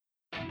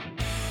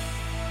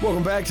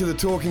Welcome back to the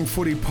Talking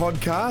Footy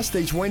podcast.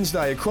 Each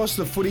Wednesday across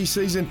the footy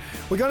season,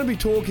 we're going to be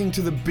talking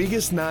to the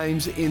biggest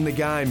names in the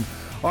game.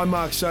 I'm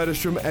Mark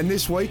Soderstrom, and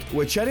this week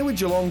we're chatting with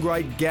Geelong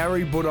great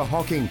Garry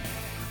Hocking.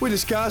 We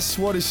discuss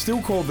what is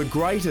still called the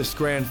greatest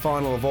grand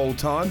final of all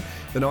time,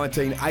 the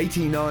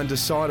 1989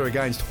 decider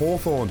against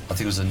Hawthorn. I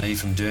think it was a knee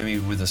from Dermy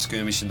with a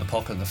skirmish in the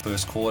pocket in the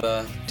first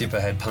quarter. Dipper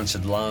had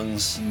punctured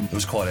lungs. It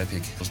was quite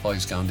epic. It was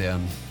blokes going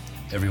down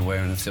everywhere,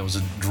 and if there was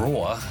a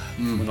draw,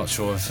 we're not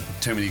sure if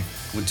too many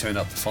would turn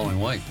up the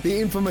following week. The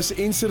infamous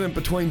incident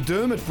between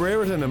Dermot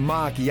Brereton and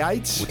Mark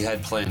Yates. We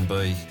had plan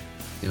B.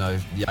 You know,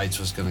 Yates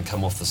was going to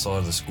come off the side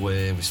of the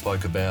square. We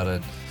spoke about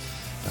it.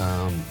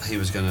 He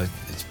was going to,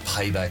 it's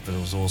payback, but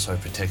it was also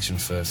protection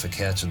for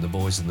Couch and the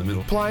boys in the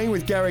middle. Playing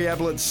with Gary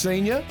Ablett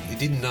Sr. He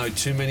didn't know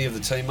too many of the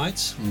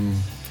teammates.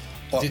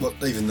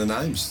 Even the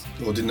names?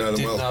 Or didn't know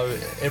them well?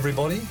 Didn't know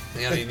everybody.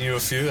 He only knew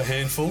a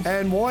handful.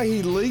 And why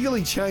he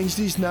legally changed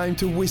his name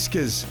to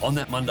Whiskers. On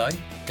that Monday,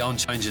 go and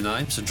change your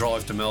name, so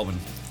drive to Melbourne.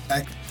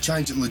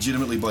 Change it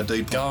legitimately by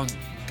deed. Go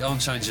and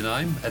change your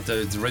name at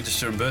the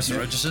register and bursar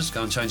registers.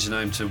 Go and change your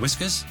name to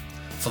Whiskers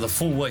for the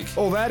full week.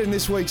 All that in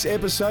this week's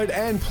episode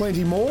and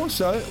plenty more,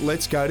 so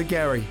let's go to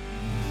Garry.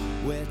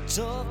 We're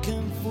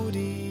talking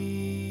footy.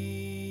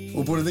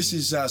 Well, Buddha, this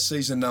is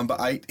season number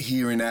 8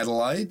 here in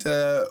Adelaide.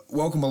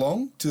 Welcome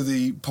along to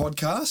the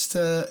podcast.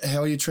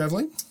 How are you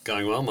travelling?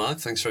 Going well, Mark.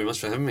 Thanks very much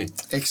for having me.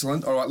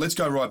 Excellent. All right, let's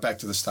go right back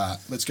to the start.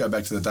 Let's go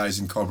back to the days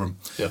in Cobram.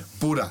 Yep.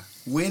 Buddha,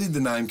 where did the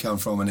name come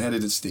from and how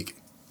did it stick?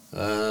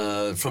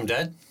 From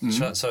Dad.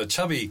 So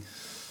chubby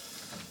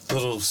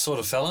little sort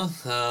of fella.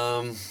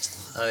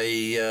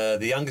 The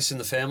youngest in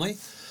the family.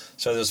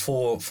 So there's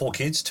four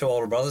kids, 2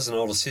 older brothers and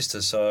an older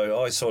sister.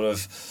 So I sort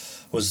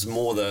of was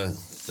more the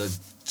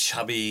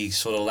chubby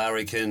sort of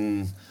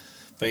larrikin,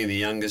 being the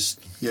youngest.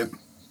 Yep.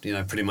 You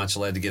know, pretty much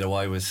allowed to get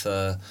away with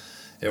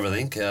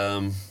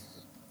everything.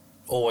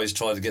 Always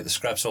tried to get the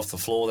scraps off the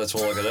floor. That's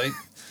all I could eat.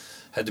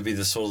 Had to be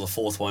the sort of the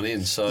fourth one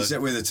in. So is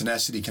that where the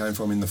tenacity came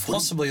from in the footy?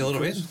 Possibly a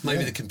little bit,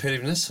 maybe the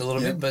competitiveness a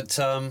little bit. But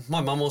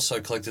my mum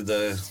also collected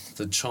the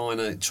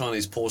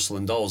Chinese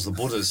porcelain dolls, the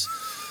Buddhas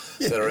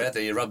that are out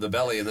there. You rub the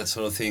belly and that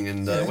sort of thing.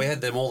 And we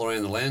had them all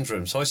around the lounge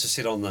room. So I used to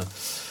sit on the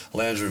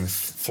lounge room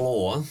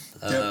floor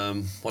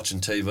watching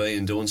TV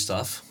and doing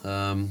stuff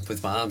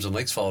with my arms and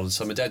legs folded.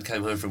 So my dad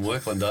came home from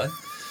work one day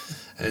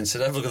and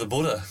said, "Have a look at the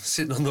Buddha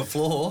sitting on the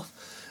floor,"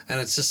 and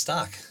it's just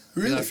stuck.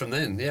 Really? You know, from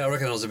then. Yeah, I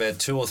reckon I was about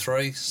 2 or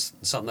 3,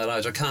 something that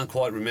age. I can't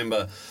quite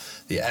remember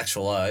the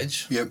actual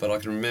age, but I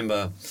can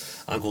remember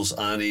uncles,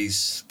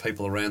 aunties,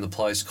 people around the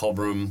place,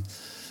 Cobram,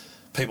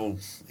 people,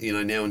 you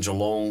know, now in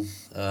Geelong,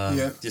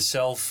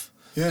 yourself,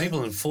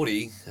 people in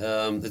footy,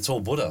 it's all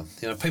Buddha.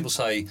 You know, people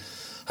say,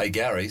 "Hey,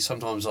 Garry,"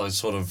 sometimes I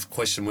sort of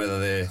question whether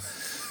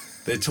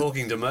they're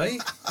talking to me.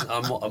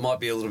 I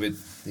might be a little bit,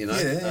 you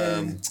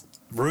know,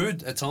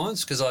 rude at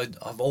times because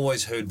I've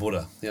always heard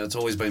Buddha. You know, it's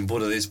always been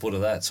Buddha this, Buddha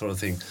that sort of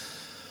thing.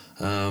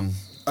 And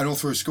all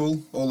through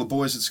school, all the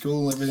boys at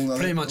school, everything like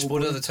that? Pretty much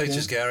Buddha, the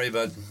teacher's Garry,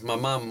 but my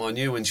mum, I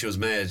knew when she was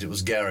mad, it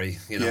was Garry.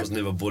 You know, it was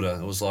never Buddha.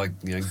 It was like,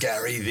 you know,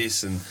 Garry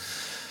this, and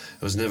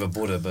it was never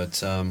Buddha.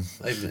 But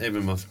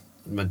even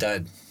my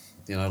dad,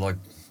 you know, like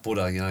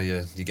Buddha, you know,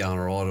 you're going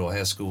all right, or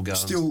how's school going?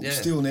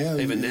 Still now?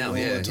 Even now,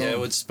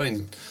 well, it's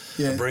been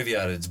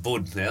abbreviated. It's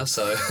Bud now,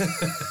 so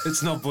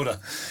it's not Buddha.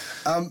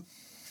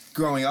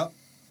 Growing up,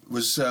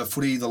 was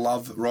footy the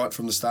love right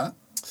from the start?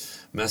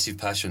 Massive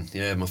passion,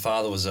 yeah. My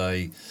father was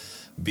a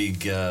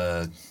big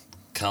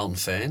Carlton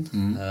fan.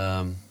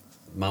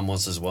 Mum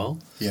was as well.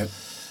 Yep.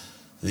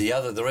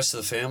 The rest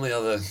of the family,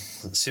 other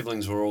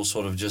siblings were all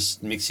sort of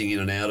just mixing in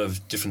and out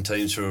of different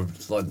teams who are,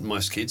 like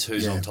most kids,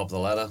 who's on top of the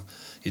ladder,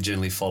 you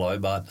generally follow.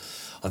 But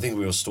I think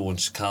we were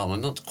staunch Carlton.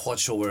 I'm not quite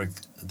sure where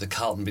the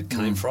Carlton bit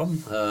came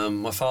from.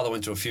 My father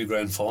went to a few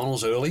grand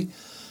finals early,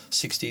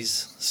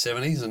 60s,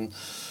 70s, and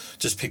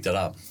just picked it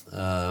up.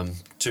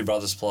 2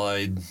 brothers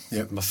played.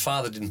 Yep. My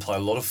father didn't play a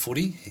lot of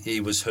footy. He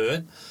was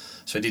hurt,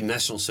 so he did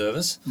national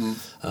service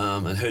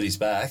and hurt his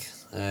back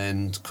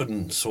and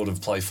couldn't sort of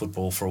play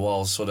football for a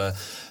while. Sort of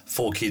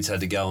 4 kids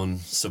had to go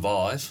and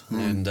survive,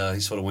 and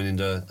he sort of went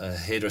into a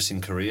hairdressing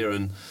career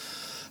and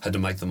had to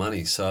make the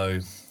money.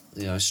 So,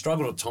 you know,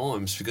 struggled at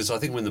times because I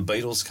think when the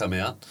Beatles come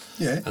out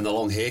and the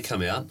long hair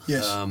come out,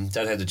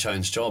 Dad had to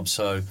change jobs.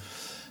 So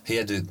he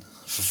had to...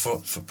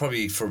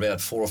 For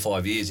about 4 or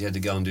 5 years, he had to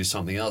go and do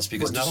something else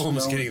because no one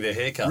was getting their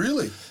hair cut.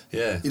 Really?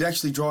 Yeah. It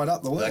actually dried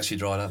up the work? It actually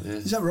dried up, yeah.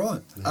 Is that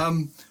right? Yeah.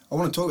 I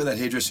want to talk about that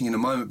hairdressing in a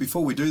moment.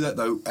 Before we do that,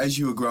 though, as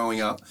you were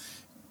growing up,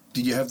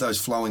 did you have those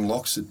flowing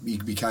locks that you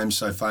became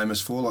so famous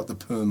for, like the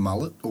perm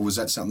mullet, or was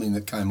that something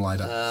that came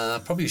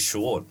later? Probably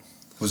short.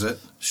 Was it?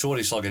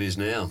 Shortish like it is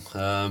now.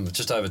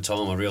 Just over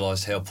time, I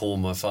realised how poor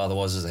my father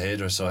was as a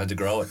hairdresser, so I had to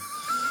grow it.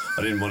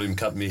 I didn't want him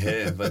cutting me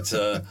hair, but...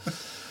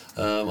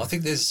 I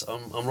think there's...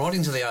 I'm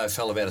writing to the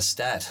AFL about a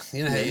stat.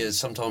 You know how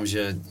sometimes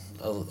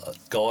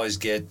guys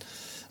get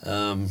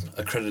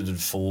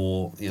accredited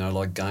for, you know,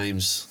 like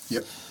games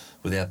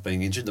without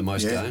being injured, the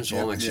most games.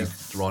 Well, I'm actually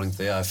writing to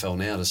the AFL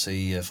now to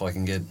see if I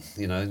can get,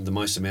 you know, the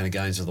most amount of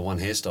games with the one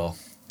hairstyle.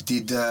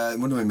 What do I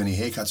mean, many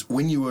haircuts?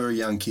 When you were a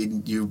young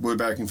kid, you were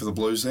barracking for the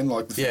Blues then,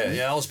 like the family?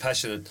 Yeah, I was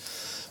passionate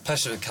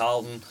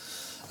Carlton.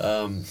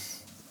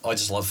 I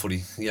just love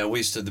footy. We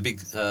used to the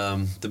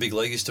big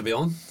league used to be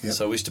on,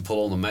 so we used to pull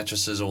all the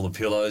mattresses, all the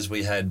pillows.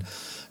 We had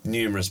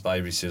numerous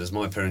babysitters.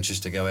 My parents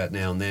used to go out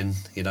now and then,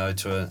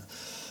 to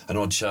an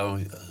odd show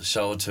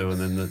or two, and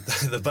then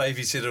the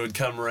babysitter would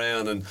come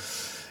around, and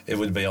it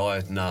would be,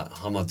 I'm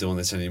not doing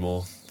this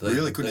anymore.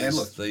 Really couldn't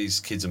handle it. These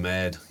kids are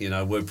mad.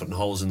 We're putting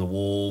holes in the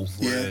wall.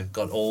 Yeah. We've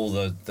got all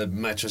the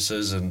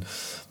mattresses and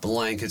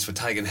blankets. We're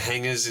taking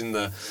hangers in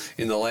the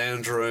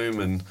lounge room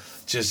and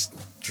just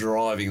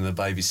driving the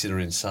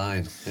babysitter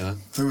insane.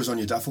 Who was on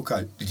your duffel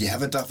coat? Did you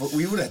have a duffel?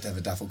 We would have to have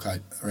a duffel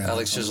coat around.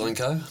 Alex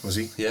Jeslenko. Was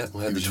he? Yeah,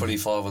 we had the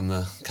 25 on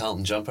the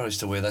Carlton jumper. I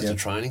used to wear that to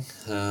training.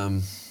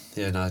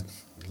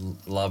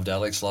 Loved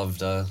Alex. Loved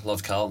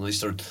Carlton. I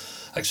used to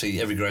actually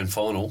every grand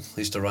final. I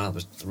used to run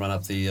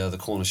up the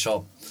corner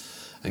shop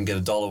and get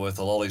 $1 worth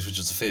of lollies, which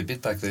was a fair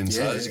bit back then.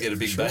 So I used to get a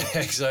big bag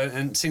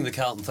and sing the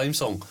Carlton theme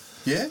song.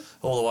 Yeah.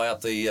 All the way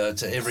up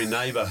to every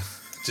neighbour,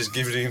 just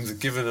giving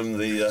them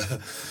the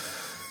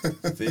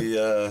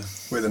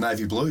wear the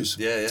navy blues.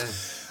 Yeah.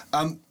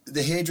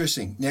 The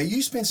hairdressing. Now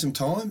you spent some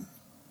time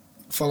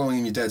following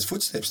in your dad's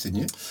footsteps, didn't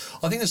you?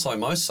 I think it's like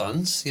most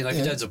sons. If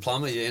your dad's a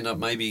plumber, you end up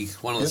maybe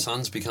one of the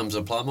sons becomes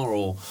a plumber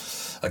or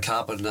a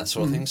carpenter and that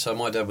sort of thing. So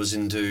my dad was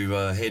into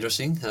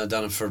hairdressing.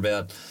 Done it for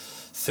about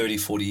 30,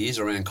 40 years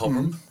around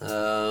Cobram.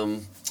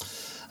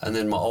 And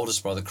then my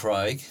oldest brother,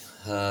 Craig,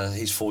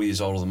 he's 4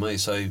 years older than me,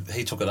 so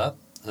he took it up.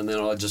 And then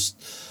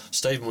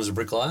Stephen was a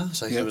bricklayer,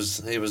 so he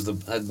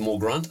had more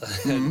grunt.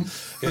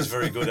 He was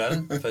very good at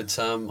it. But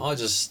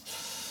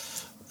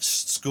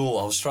school,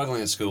 I was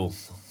struggling at school.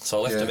 So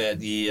I left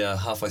about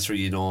halfway through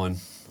year 9.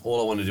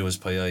 All I wanted to do was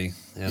PE.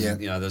 And,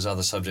 there's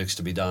other subjects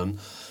to be done.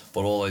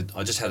 But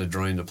I just had a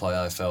dream to play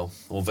AFL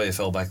or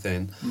VFL back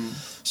then.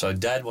 So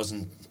Dad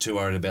wasn't too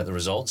worried about the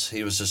results.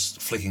 He was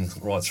just flicking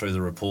right through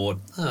the report.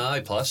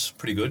 A+,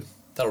 pretty good.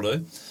 That'll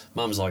do.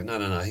 Mum's like,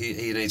 no.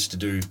 He needs to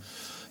do,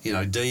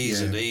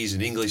 D's and E's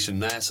and English and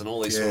maths and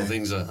all these sort of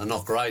things are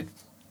not great.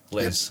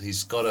 Les,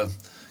 he's got to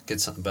get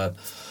something. But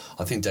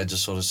I think Dad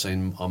just sort of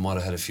seen I might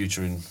have had a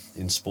future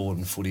in sport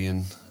and footy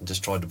and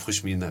just tried to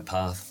push me in that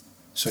path.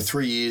 So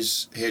 3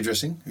 years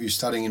hairdressing. Were you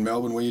studying in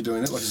Melbourne? Were you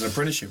doing it? Like as an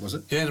apprenticeship, was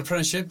it? Yeah, an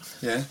apprenticeship.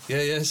 Yeah.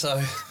 Yeah.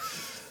 So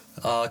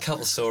a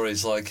couple of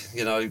stories like,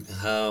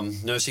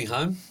 nursing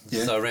home.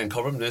 Yeah. So around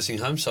Cobram, nursing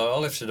home. So I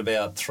left at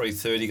about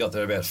 3:30, got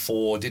there about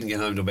 4, didn't get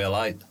home till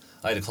about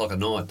 8 o'clock at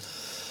night.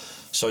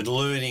 So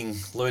learning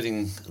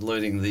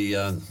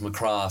my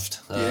craft.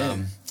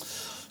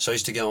 So I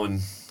used to go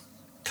and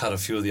cut a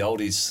few of the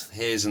oldies'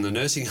 hairs in the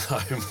nursing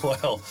home.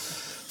 Well,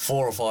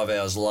 4 or 5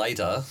 hours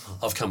later,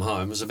 I've come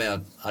home. It was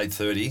about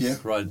 8:30. Yeah.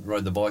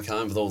 Rode the bike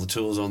home with all the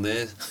tools on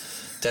there.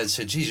 Dad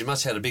said, geez, you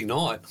must have had a big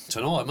night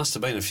tonight. Must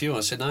have been a few. And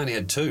I said, no, I only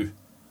had 2.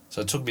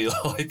 So it took me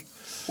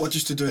What,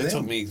 just to do that? It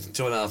took me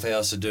 2.5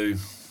 hours to do.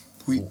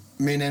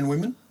 Men and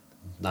women?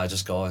 No,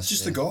 just guys.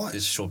 Just the guys?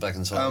 Just short back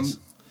and sides.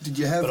 Did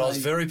you have But I was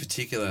very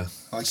particular.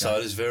 Okay. So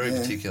it was very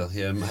particular.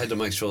 Yeah, I had to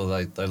make sure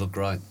that they looked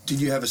great. Did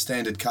you have a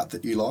standard cut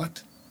that you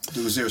liked?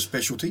 Was there a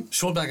specialty?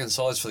 Short back and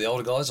sides for the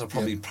older guys, I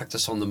probably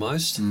practice on the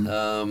most.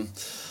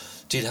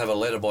 Did have a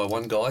letter by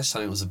one guy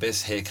saying it was the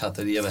best haircut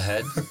that he ever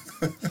had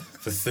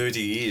for 30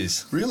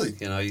 years. Really?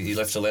 He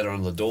left a letter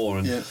on the door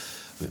and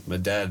my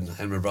dad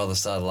and my brother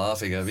started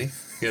laughing at me.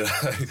 It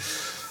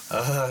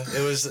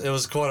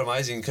was quite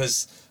amazing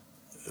because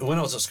when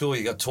I was at school,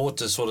 you got taught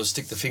to sort of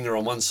stick the finger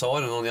on one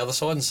side and on the other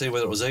side and see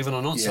whether it was even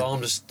or not. Yeah. So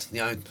I'm just,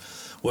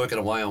 working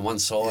away on one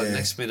side. Yeah.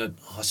 Next minute,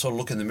 I sort of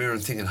look in the mirror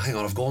and thinking, hang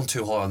on, I've gone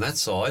too high on that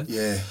side.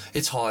 Yeah.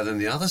 It's higher than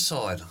the other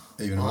side.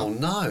 Even up. Oh,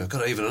 no, I've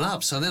got to even it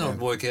up. So then I'd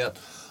work out,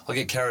 I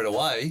get carried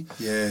away.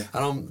 Yeah.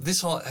 And I'm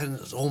this high, and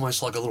it's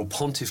almost like a little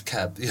pontiff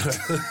cap,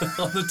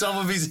 on the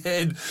top of his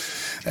head.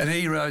 And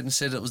he wrote and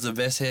said it was the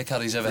best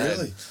haircut he's ever had.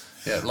 Really?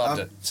 Yeah,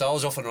 loved it. So I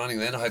was off and running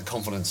then. I had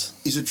confidence.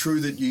 Is it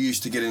true that you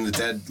used to get into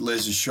Dad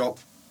Les's shop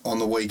on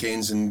the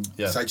weekends and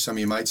take some of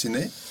your mates in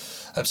there?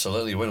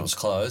 Absolutely, when it was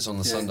closed on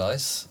the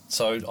Sundays.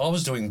 So I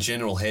was doing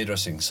general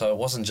hairdressing, so it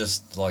wasn't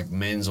just like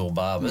men's or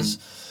barbers.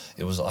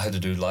 It was, I had to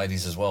do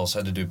ladies as well, so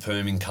I had to do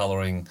perming,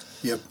 colouring,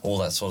 all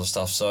that sort of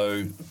stuff.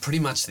 So pretty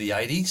much the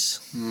 80s,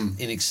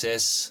 in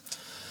excess.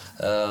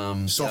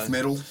 Soft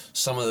metal.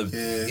 Some of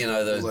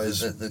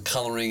the, the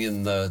colouring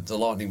and the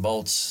lightning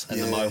bolts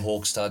and the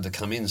mohawks started to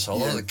come in. So a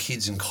lot of the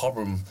kids in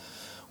Cobram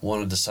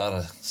wanted to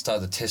start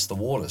to test the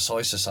water. So I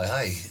used to say,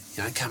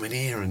 hey, come in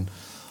here and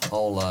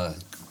I'll...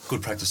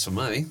 good practice for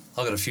me.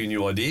 I got a few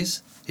new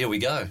ideas. Here we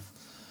go.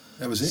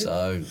 That was it.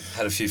 So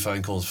had a few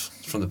phone calls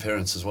from the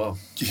parents as well.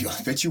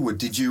 I bet you would.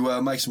 Did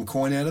you make some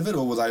coin out of it,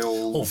 or were they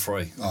all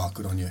free? Oh,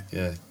 good on you.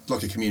 Yeah,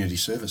 like a community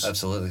service.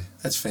 Absolutely.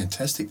 That's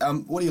fantastic.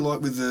 What do you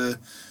like with the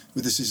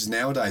scissors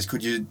nowadays?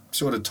 Could you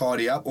sort of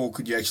tidy up, or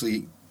could you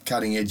actually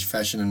cutting edge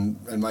fashion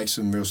and make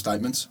some real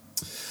statements?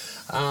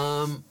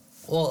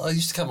 Well, I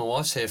used to cut my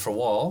wife's hair for a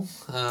while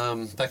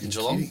back in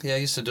Geelong. Kidding? Yeah, I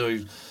used to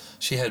do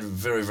she had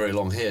very, very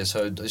long hair,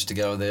 so I used to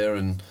go there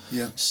and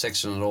Yeah.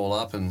 section it all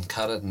up and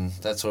cut it and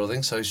that sort of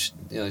thing. So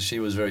she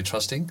was very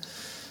trusting.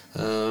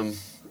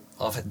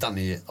 I've done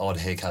the odd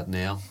haircut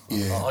now.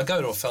 Yeah. I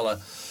go to a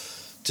fella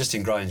just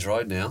in Grange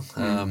Road now,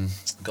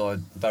 guy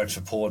Barracks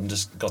Report, and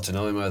just got to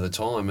know him over the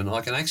time, and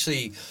I can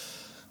actually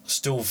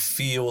still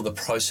feel the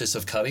process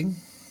of cutting.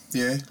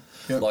 Yeah.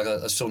 Yep. Like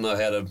I still know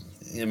how to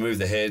move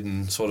the head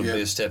and sort of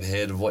be a step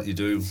ahead of what you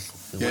do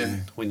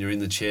when you're in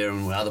the chair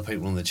and with other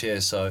people in the chair.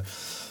 So,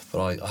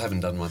 but I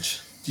haven't done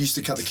much. You used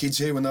to cut the kids'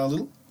 hair when they were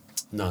little?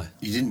 No.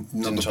 You didn't?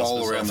 Not Didn't the bowl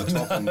trust around the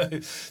myself. top? No,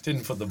 And...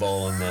 didn't put the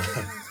bowl on there.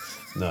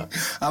 No.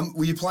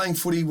 Were you playing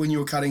footy when you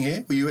were cutting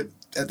hair? Were you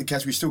at the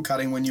Cats? Were you still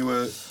cutting when you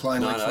were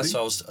playing league footy?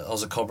 So I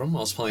was at Cobram. I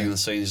was playing in the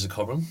seniors at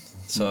Cobram.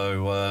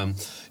 So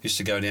used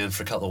to go down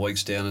for a couple of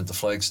weeks down at the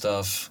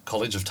Flagstaff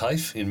College of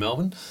TAFE in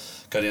Melbourne.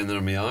 Go down there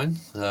on my own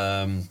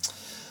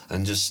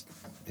and just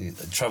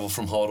travel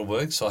from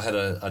Heidelberg. So I had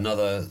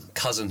another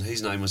cousin.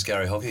 His name was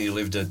Garry Hocking. He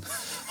lived at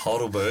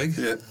Heidelberg.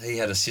 Yeah. He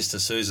had a sister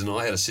Susan.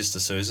 I had a sister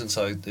Susan.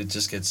 So it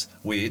just gets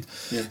weird.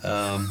 Yeah.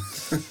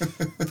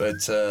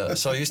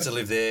 So I used to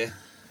live there,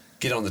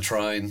 get on the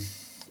train,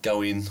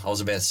 go in. I was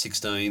about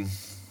 16,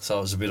 so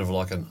it was a bit of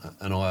like an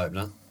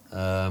eye-opener.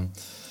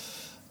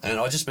 And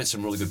I just met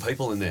some really good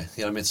people in there.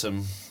 I met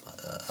some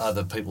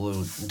other people who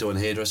were doing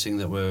hairdressing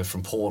that were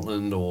from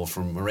Portland or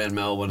from around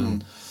Melbourne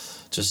and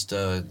just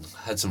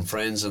had some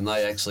friends, and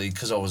they actually,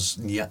 because I was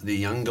the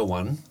younger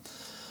one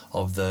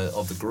of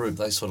the group,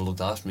 they sort of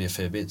looked after me a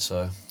fair bit,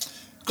 so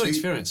good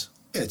experience.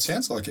 Yeah, it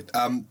sounds like it.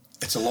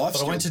 It's a life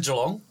But I went to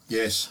Geelong.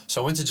 Yes.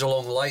 So I went to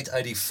Geelong late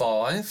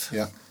 85.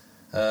 Yeah.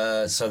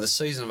 So the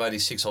season of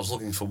 86, I was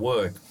looking for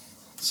work.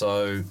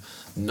 So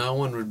no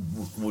one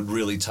would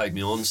really take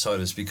me on,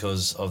 Sodas,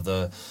 because of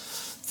the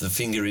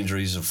finger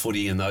injuries of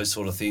footy and those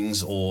sort of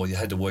things, or you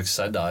had to work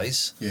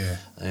Saturdays. Yeah.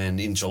 And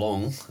in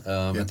Geelong,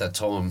 at that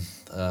time,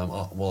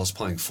 I was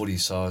playing footy,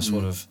 so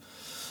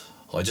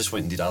I just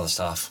went and did other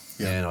stuff.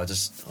 Yeah. And I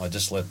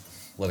just let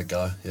it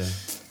go, yeah.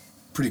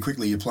 Pretty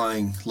quickly, you're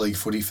playing league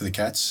footy for the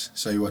Cats.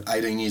 So you were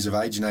 18 years of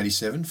age in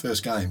 87,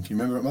 first game. Can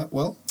you remember it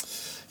well?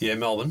 Yeah,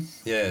 Melbourne.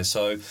 Yeah,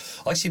 so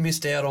I actually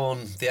missed out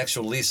on the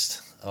actual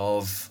list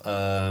of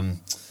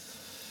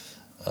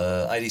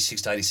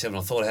 86 to 87.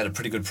 I thought I had a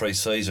pretty good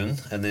pre-season,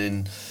 and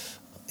then,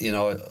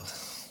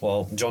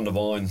 John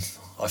Devine,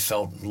 I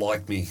felt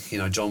liked me.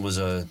 John was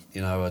a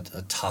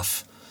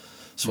tough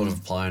sort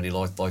of player, and he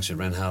liked blokes who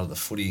ran hard at the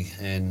footy,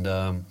 and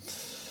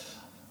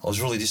I was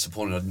really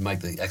disappointed I didn't make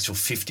the actual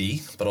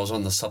 50, but I was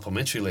on the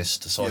supplementary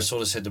list. So I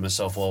sort of said to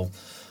myself, well,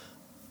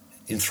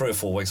 in 3 or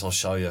 4 weeks I'll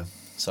show you.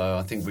 So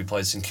I think we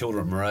played St Kilda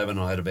at Moorabbin.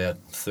 I had about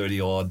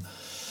 30-odd.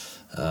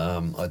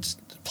 I just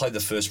played the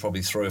first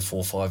probably 3 or 4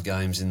 or 5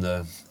 games in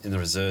the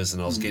reserves,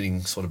 and I was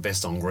getting sort of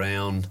best on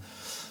ground,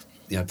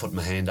 putting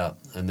my hand up.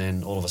 And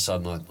then all of a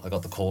sudden I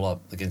got the call up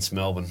against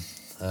Melbourne,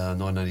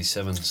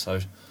 1987. So,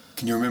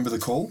 can you remember the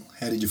call?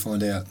 How did you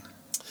find out?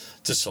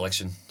 Just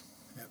selection.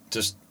 Yep.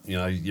 Just,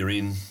 you're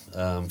in,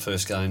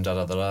 first game,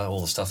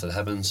 all the stuff that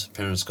happens.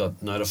 Parents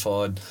got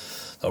notified.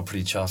 They were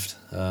pretty chuffed.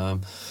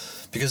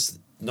 Because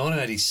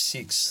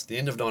 1986, the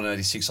end of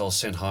 1986, I was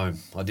sent home.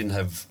 I didn't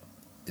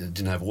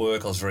have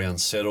work. I was very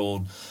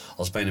unsettled. I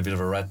was being a bit of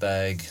a rat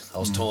bag. I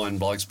was tying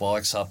blokes'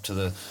 bikes up to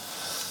the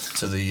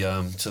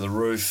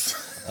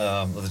roof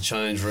of the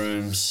change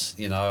rooms.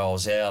 I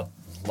was out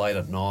late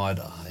at night.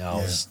 I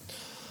was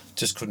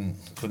just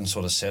couldn't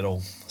sort of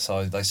settle.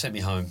 So they sent me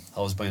home.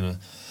 I was being a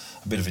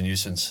bit of a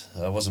nuisance.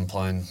 I wasn't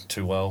playing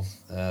too well.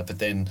 But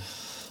then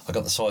I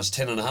got the size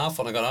 10.5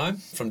 when I got home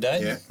from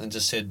Dad, and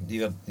just said,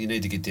 you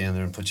need to get down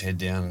there and put your head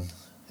down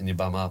and your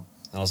bum up.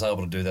 And I was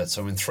able to do that.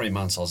 So in 3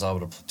 months, I was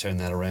able to turn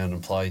that around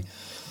and play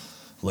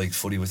league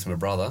footy with my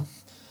brother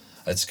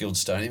at Skilled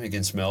Stadium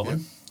against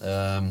Melbourne.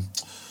 Yep.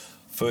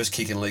 First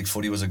kick in league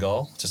footy was a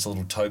goal, just a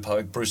little toe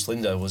poke. Bruce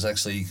Linder was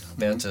actually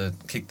about to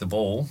kick the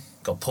ball,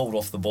 got pulled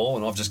off the ball,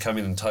 and I've just come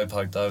in and toe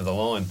poked over the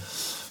line.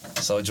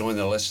 So I joined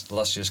the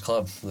illustrious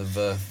club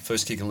of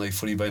first kick in league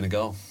footy being a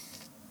goal.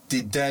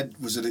 Did Dad,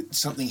 was it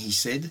something he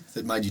said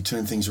that made you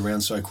turn things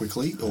around so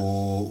quickly,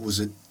 or was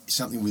it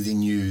something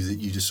within you that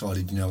you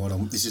decided,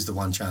 this is the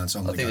one chance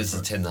I'm going to go for it? I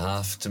think it was a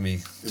 10.5 to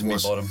me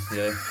bottom,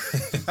 yeah.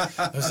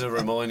 It was a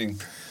reminding.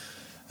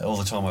 All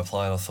the time I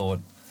played, I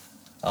thought,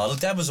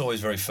 Dad was always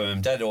very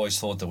firm. Dad always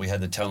thought that we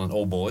had the talent,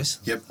 all boys.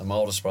 Yep. And my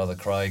oldest brother,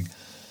 Craig,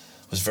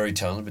 was very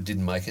talented but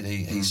didn't make it.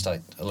 He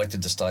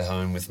elected to stay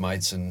home with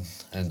mates and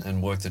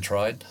work the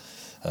trade.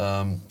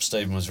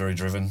 Stephen was very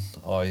driven.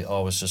 I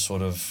was just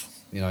sort of,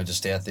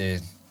 just out there,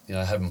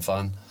 having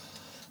fun.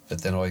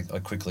 But then I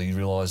quickly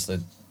realised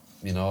that,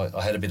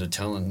 I had a bit of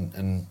talent,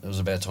 and it was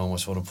about time I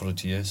sort of put it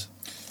to use.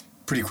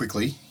 Pretty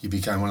quickly, you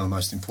became one of the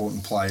most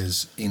important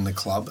players in the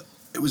club.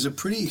 It was a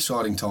pretty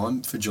exciting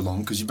time for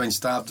Geelong because you've been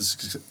starved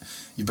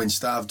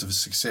of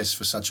success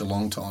for such a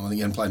long time. I think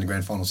you hadn't played in the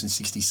grand final since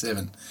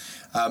 '67.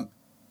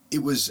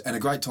 It was a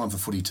great time for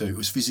footy too. It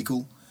was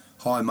physical,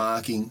 high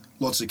marking,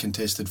 lots of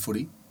contested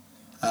footy.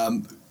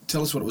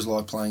 Tell us what it was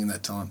like playing in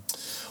that time.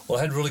 Well,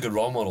 I had really good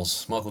role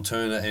models. Michael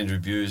Turner, Andrew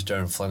Buse,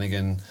 Darren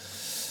Flanagan,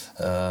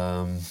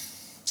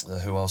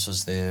 who else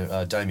was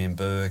there? Damien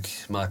Burke,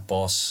 Mark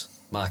Boss,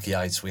 Mark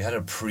Yates. We had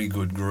a pretty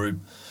good group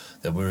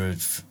that were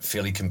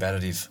fairly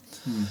combative.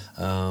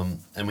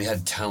 And we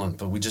had talent,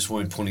 but we just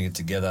weren't putting it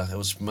together. It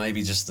was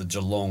maybe just the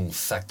Geelong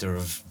factor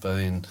of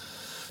being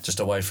just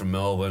away from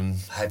Melbourne,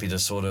 happy to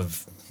sort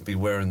of be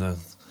wearing the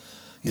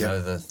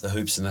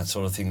hoops and that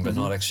sort of thing, but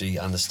not actually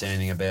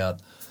understanding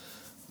about,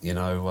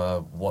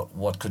 how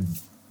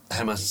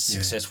much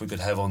success we could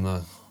have on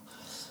the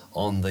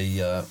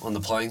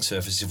playing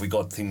surface if we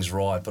got things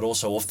right, but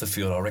also off the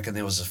field. I reckon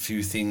there was a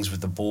few things with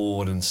the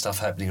board and stuff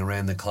happening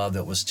around the club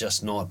that was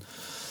just not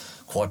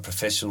quite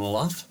professional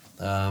enough.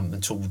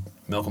 Until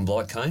Malcolm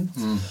Blight came.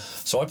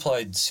 So I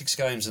played 6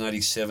 games in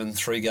 87,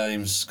 3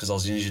 games because I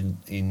was injured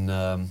in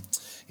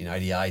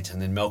 88,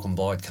 and then Malcolm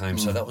Blight came.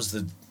 So that was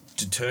the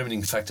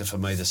determining factor for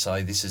me to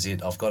say, this is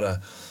it. I've got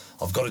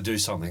to do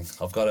something.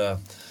 I've got to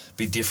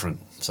be different.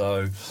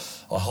 So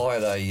I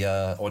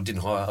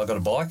got a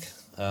bike.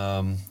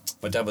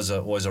 My dad was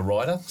always a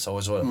rider, so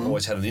I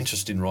always had an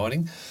interest in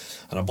riding.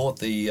 And I bought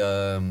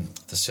the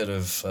set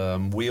of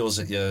wheels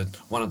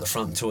one at the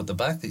front and 2 at the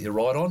back that you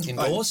ride on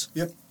indoors.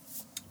 Yep.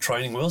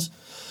 Training wheels,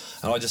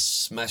 and I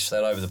just smashed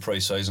that over the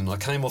pre-season. I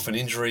came off an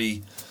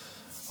injury,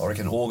 I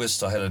reckon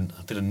August. I had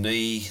a bit of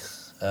knee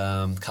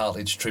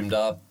cartilage trimmed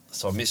up,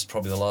 so I missed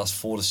probably the last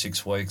 4 to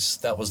 6 weeks.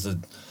 That was the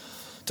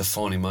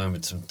defining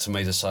moment to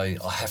me to say,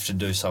 I have to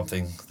do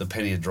something. The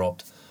penny had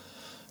dropped.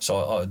 So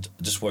I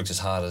just worked as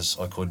hard as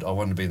I could. I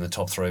wanted to be in the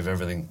top 3 of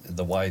everything,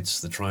 the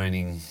weights, the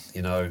training,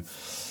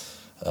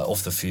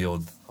 off the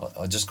field.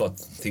 I just got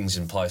things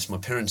in place. My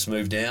parents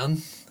moved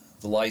down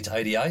the late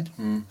 88.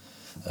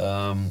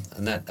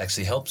 And that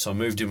actually helped, so I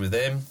moved in with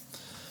them,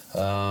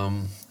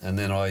 and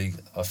then I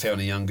found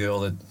a young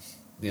girl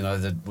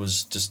that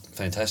was just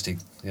fantastic.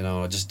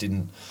 I just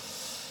didn't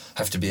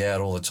have to be out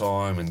all the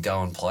time and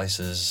go in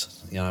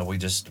places. We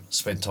just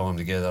spent time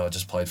together. I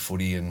just played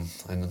footy and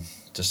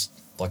just,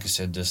 like you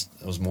said, just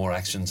it was more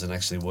actions than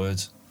actually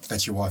words.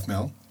 That's your wife,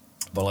 Mel?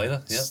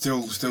 Belita, yeah.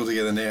 Still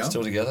together now?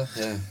 Still together,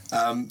 yeah.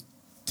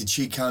 Did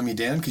she calm you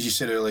down? Because you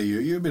said earlier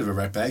you're a bit of a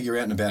rat bag. You're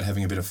out and about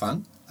having a bit of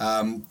fun.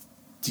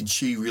 Did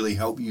she really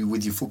help you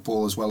with your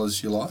football as well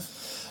as your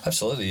life?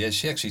 Absolutely, yeah.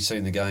 She actually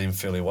seen the game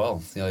fairly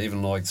well.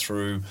 Even like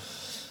through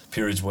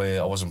periods where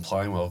I wasn't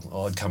playing well,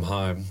 I'd come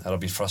home and I'd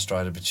be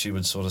frustrated, but she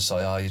would sort of say,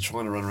 you're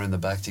trying to run around the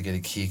back to get a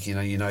kick. You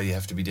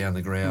have to be down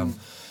the ground.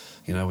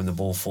 When the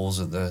ball falls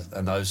and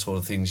those sort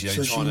of things.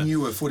 So she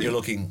knew her footy. You're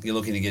looking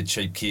to get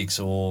cheap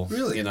kicks or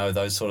really?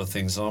 Those sort of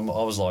things. And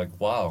I was like,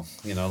 wow,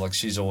 like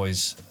she's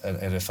always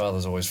and her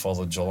father's always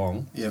followed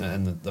Geelong,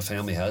 and the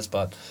family has,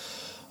 but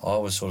I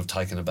was sort of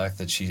taken aback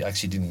that she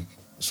actually didn't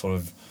sort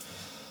of.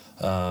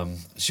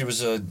 She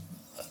was a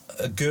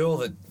girl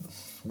that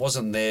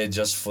wasn't there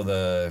just for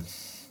the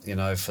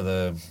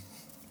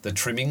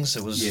trimmings.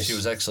 It was She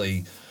was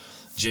actually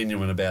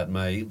genuine about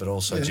me, but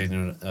also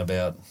genuine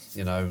about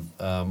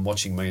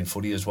watching me in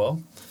footy as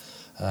well.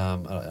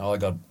 I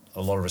got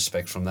a lot of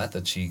respect from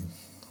that she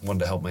wanted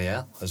to help me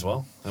out as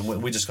well, and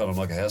we just got on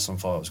like a house on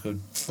fire. It was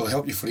good. Well, it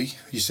helped you footy.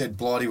 You said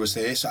Blighty was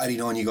there, so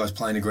 89 you guys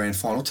playing a grand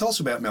final. Tell us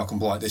about Malcolm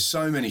Blight. There's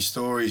so many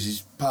stories.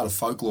 He's part of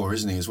folklore,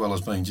 isn't he, as well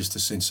as being just a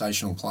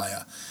sensational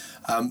player.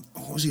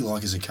 What was he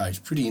like as a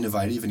coach? Pretty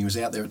innovative, and he was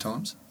out there at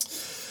times?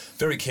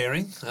 Very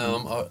caring,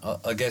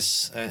 I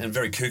guess, and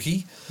very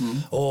kooky.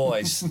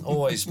 Always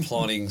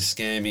plotting,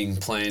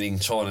 scamming, planning,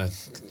 trying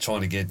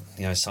to get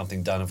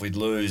something done. If we'd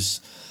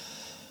lose,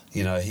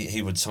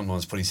 he would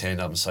sometimes put his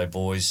hand up and say,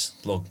 "Boys,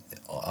 look,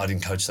 I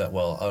didn't coach that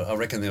well." I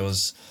reckon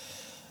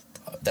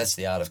that's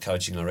the art of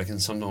coaching. I reckon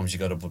sometimes you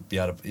got to be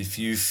able to, if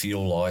you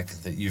feel like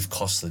that you've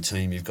cost the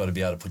team, you've got to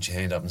be able to put your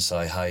hand up and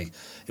say, "Hey,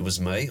 it was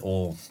me."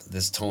 Or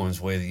there's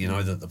times where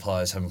that the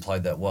players haven't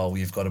played that well.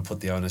 You've got to put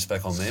the onus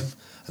back on them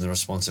and the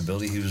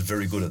responsibility. He was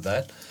very good at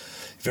that.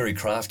 Very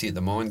crafty at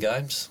the mind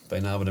games,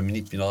 being able to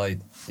manipulate,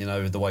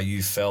 the way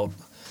you felt,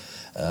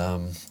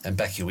 and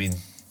back you in.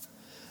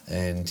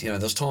 And,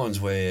 there's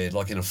times where,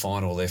 like in a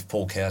final, left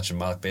Paul Couch and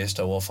Mark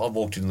Bairstow off. I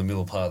walked in the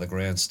middle part of the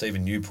ground.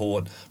 Stephen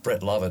Newport,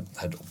 Brett Lovett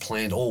had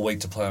planned all week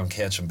to play on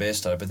Couch and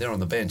Bairstow, but they're on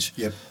the bench.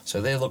 Yep. So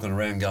they're looking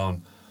around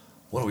going,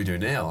 what do we do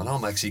now? And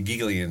I'm actually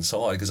giggling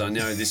inside because I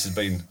know this has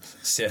been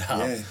set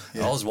up.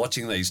 Yeah. I was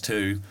watching these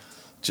two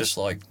just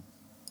like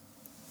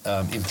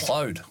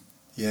implode.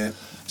 Yeah.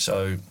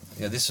 So,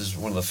 this is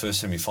one of the first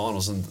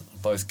semi-finals, and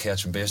both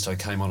Couch and Bairstow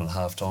came on at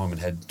half-time and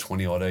had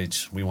 20-odd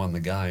each. We won the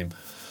game.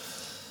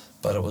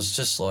 But it was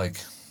just like,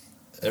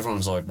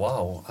 everyone's like,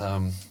 wow,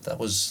 that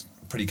was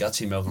pretty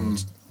gutsy, Malcolm,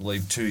 to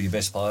leave 2 of your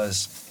best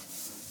players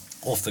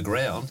off the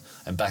ground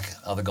and back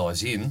other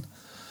guys in.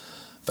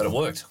 But it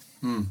worked.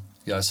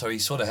 So he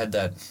sort of had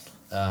that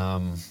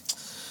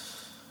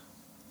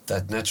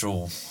that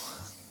natural,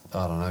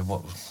 I don't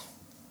know,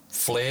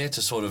 flair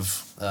to sort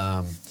of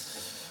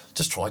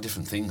just try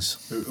different things.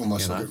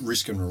 Almost like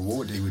risk and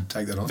reward, he would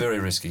take that on. Very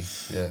risky,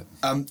 yeah.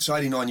 So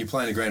 89, you're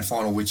playing a grand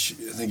final, which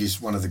I think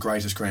is one of the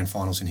greatest grand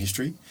finals in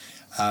history.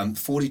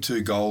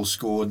 42 goals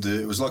scored.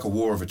 It was like a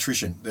war of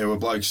attrition. There were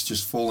blokes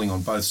just falling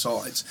on both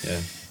sides.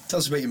 Yeah. Tell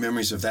us about your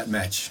memories of that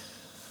match.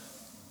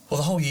 Well,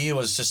 the whole year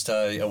was just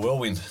a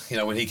whirlwind. You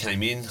know, when he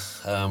came in,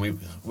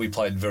 we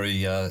played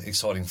very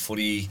exciting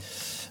footy.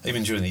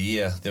 Even during the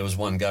year, there was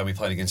one game we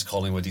played against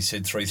Collingwood. He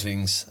said three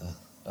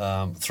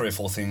or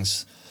four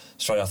things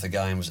straight after the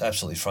game. Was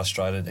absolutely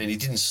frustrated, and he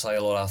didn't say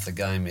a lot after the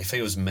game. If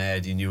he was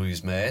mad, you knew he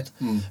was mad,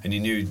 and you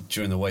knew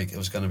during the week it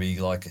was going to be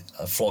like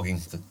a flogging.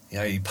 You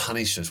know, he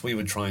punished us. We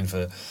would train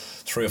for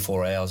 3 or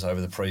 4 hours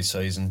over the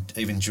pre-season.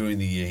 Even during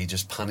the year, he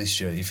just punished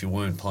you if you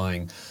weren't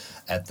playing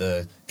at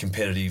the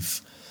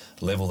competitive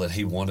level that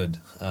he wanted.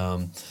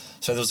 So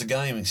there was a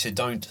game. He said,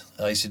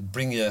 he said,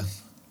 bring your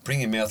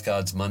mouth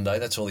guards Monday.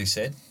 That's all he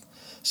said.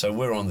 So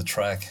we're on the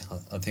track.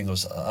 I think it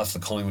was after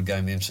the Collingwood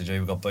game, the MCG,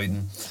 we got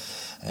beaten.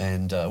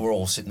 And we're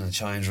all sitting in the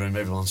change room.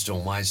 Everyone's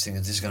doing weights,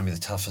 thinking this is going to be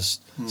the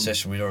toughest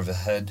session we've ever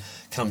had.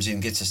 Comes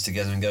in, gets us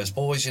together and goes,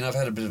 boys, you know, I've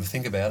had a bit of a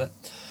think about it.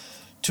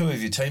 2 of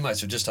your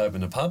teammates have just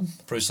opened a pub,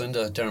 Bruce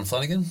Linder, Darren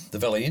Flanagan, the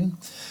Valley Inn.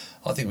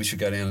 I think we should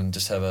go down and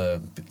just have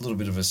a little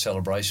bit of a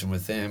celebration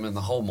with them. And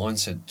the whole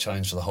mindset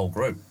changed for the whole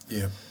group.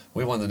 Yeah.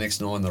 We won the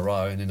next 9 in a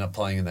row and ended up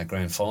playing in that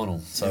grand final.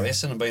 So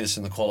Essendon beat us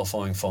in the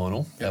qualifying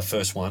final, our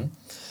first one.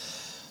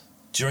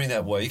 During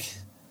that week,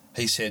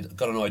 he said,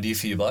 got an idea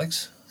for you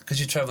blokes, because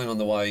you're travelling on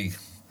the way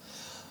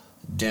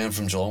down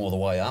from Geelong or the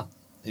way up.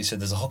 He said,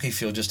 there's a hockey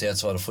field just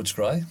outside of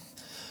Footscray.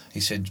 He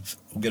said,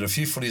 we'll get a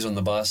few footies on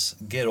the bus,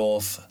 get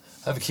off,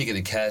 have a kick at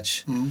a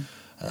catch,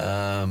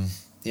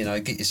 you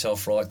know, get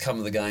yourself right, come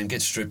to the game,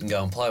 get stripped and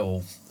go and play.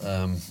 Well,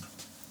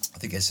 I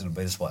think Essendon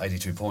beat us by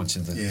 82 points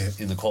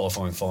in the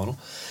qualifying final.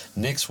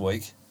 Next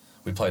week,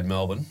 we played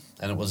Melbourne,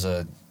 and it was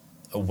a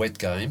wet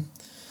game.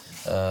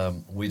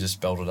 We just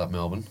belted up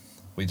Melbourne.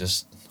 We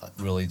just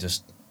really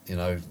just, you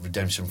know,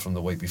 redemption from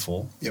the week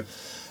before. Yep.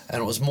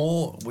 And it was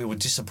more, we were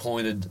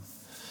disappointed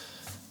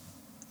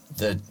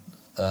that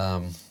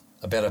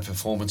about our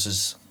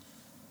performances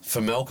for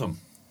Malcolm.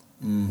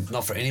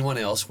 Not for anyone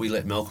else. We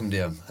let Malcolm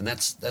down, and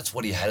that's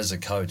what he had as a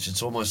coach.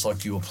 It's almost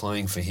like you were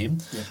playing for him,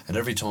 and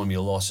every time you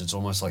lost, it's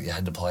almost like you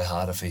had to play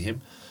harder for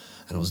him,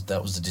 and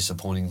that was the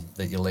disappointing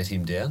that you let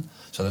him down.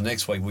 So the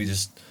next week,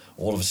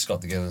 all of us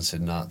got together and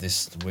said,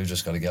 we've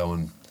just got to go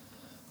and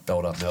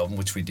belt up Melbourne,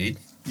 which we did.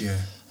 Yeah.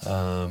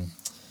 And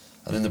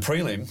then the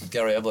prelim,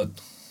 Gary Ablett,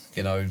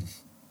 you know,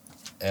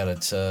 out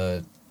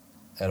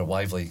at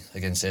Waverley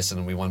against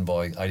Essendon, we won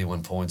by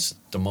 81 points,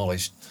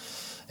 demolished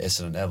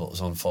Essendon. Ablett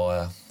was on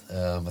fire.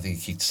 I think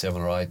he kicked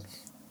 7 or 8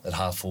 at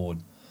half forward.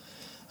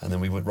 And then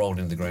we rolled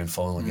into the grand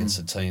final against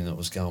a team that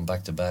was going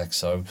back to back.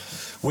 So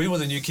we were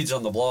the new kids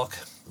on the block.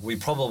 We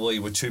probably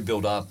were too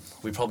built up.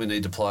 We probably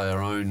need to play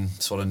our own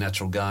sort of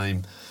natural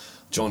game.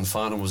 John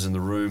Farnham was in the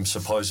room,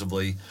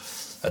 supposedly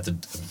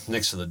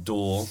next to the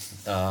door,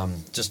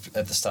 just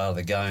at the start of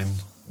the game.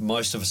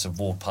 Most of us have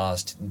walked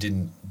past,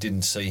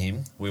 didn't see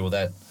him. We were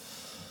that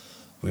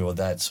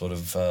sort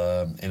of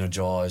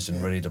energised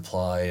and ready to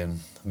play. And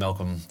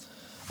Malcolm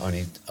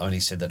only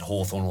said that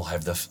Hawthorn will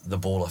have the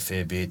ball a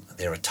fair bit.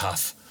 They're a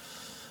tough,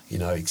 you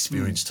know,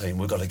 experienced team.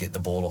 We've got to get the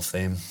ball off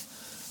them.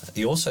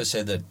 He also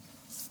said that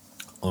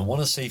I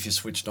want to see if you're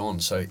switched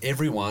on. So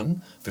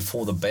everyone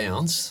before the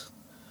bounce,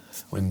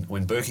 when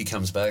Berkey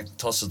comes back,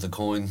 tosses the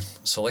coin,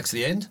 selects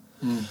the end,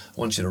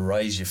 wants you to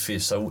raise your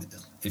fist. So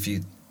if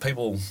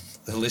people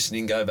who are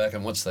listening, go back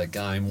and watch that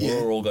game.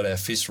 We've all got our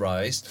fists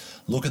raised.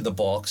 Look at the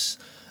box,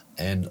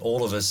 and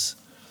all of us,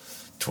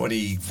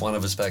 21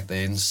 of us back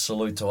then,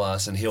 salute to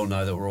us, and he'll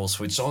know that we're all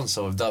switched on.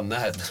 So we've done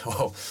that.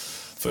 Well,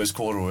 first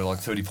quarter we were like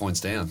 30 points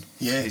down.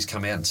 Yeah. He's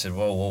come out and said,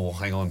 well,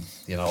 hang on.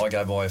 You know, I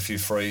go by a few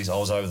frees. I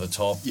was over the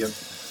top. Yep.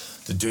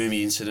 The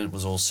Doomy incident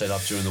was all set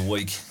up during the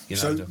week. You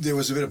know, so there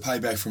was a bit of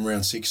payback from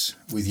round 6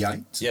 with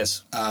Yates.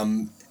 Yes.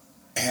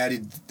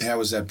 How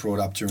was that brought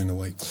up during the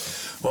week?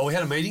 Well, we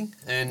had a meeting,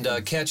 and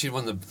Couchy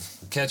won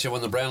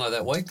the Brownlow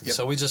that week. Yep.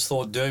 So we just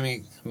thought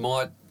Doomy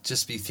might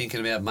just be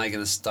thinking about making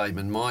a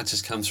statement, might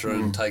just come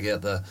through and take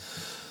out the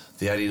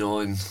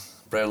 89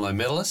 Brownlow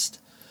medalist.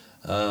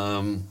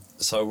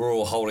 So we're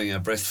all holding our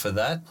breath for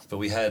that, but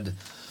we had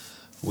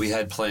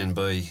plan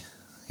B.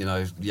 You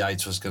know,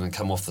 Yates was going to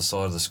come off the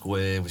side of the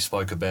square. We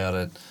spoke about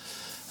it.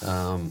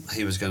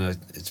 He was going to,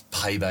 it's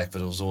payback,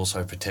 but it was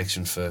also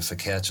protection for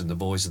Couch and the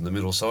boys in the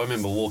middle. So I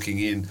remember walking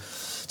in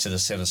to the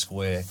centre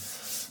square.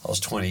 I was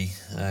 20,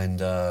 and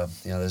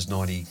you know, there's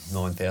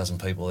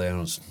 99,000 people there, and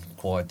it was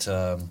quite,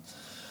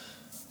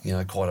 you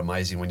know, quite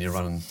amazing when you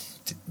run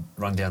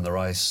down the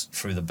race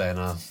through the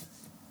banner,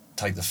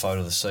 take the photo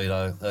of the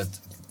Cedo,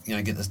 you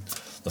know, get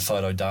the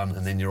photo done,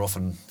 and then you're off,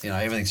 and you know,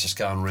 everything's just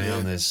going around.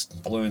 Yeah. There's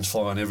balloons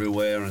flying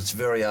everywhere, and it's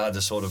very hard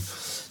to sort of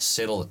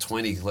settle at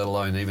 20, let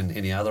alone even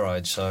any other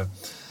age. So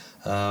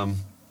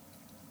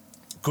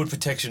good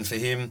protection for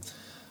him.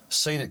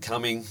 Seen it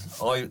coming.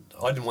 I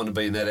didn't want to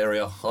be in that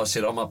area. I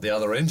said I'm up the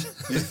other end.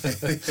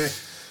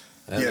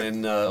 And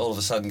then all of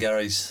a sudden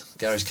Gary's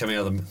coming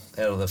out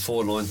of the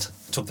forward line,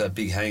 took that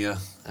big hanger,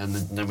 and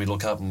then we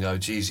look up and go,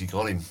 geez, you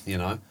got him, you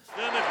know.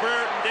 Dermot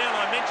Brereton down.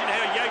 I mentioned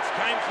how Yates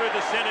came through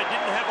the centre,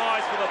 didn't have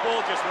eyes for the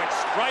ball, just went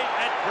straight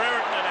at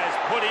Brereton and has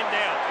put him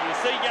down. You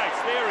see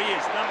Yates, there he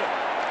is,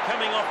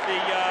 coming off the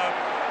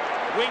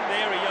wing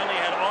there. He only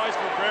had eyes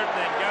for Brereton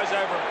and goes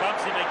over and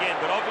bumps him again,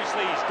 but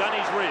obviously he's done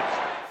his ribs.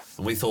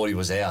 And we thought he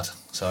was out.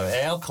 So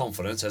our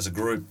confidence as a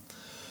group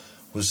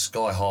was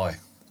sky high.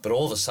 But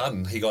all of a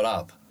sudden, he got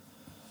up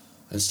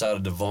and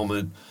started to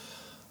vomit,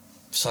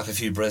 suck a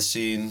few breaths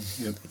in,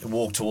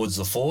 walk towards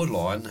the forward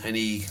line, and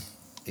he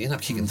ended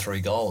up kicking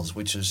 3 goals,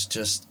 which is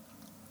just...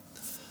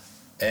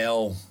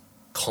 Our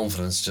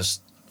confidence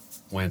just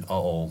went,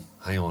 uh-oh,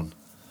 hang on.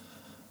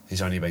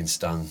 He's only been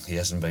stung. He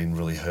hasn't been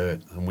really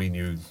hurt. And we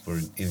knew we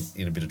were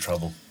in a bit of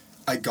trouble.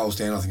 8 goals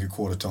down, I think, at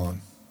quarter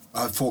time.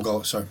 4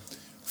 goals, sorry.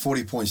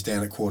 40 points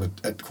down at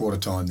quarter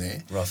time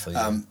there. Roughly,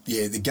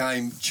 yeah. The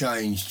game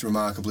changed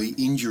remarkably.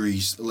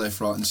 Injuries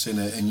left, right and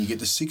centre, and you get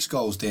to 6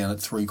 goals down at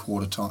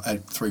three-quarter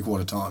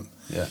time.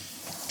 Yeah.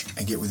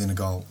 And get within a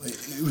goal.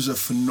 It was a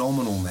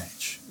phenomenal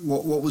match.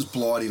 What was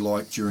Blighty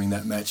like during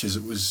that match as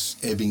it was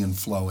ebbing and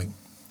flowing?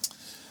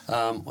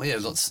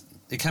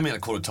 It came out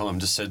at quarter time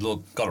and just said,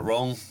 look, got it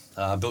wrong,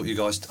 built you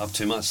guys up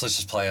too much, let's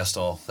just play our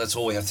style. That's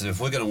all we have to do. If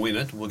we're going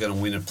to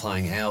win it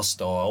playing our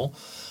style.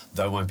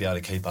 They won't be able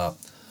to keep up.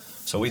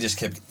 So we just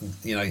kept,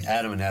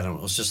 adamant.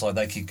 It was just like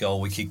they kick goal,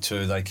 we kick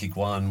 2, they kick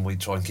 1, we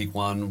try and kick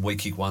 1, we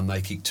kick 1,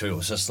 they kick 2. It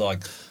was just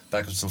like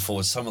backwards and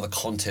forwards. Some of the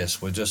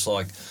contests were just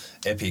like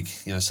epic,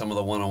 some of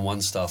the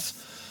one-on-one stuff.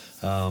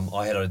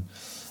 I had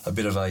a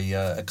bit of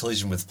a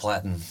collision with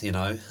Platten,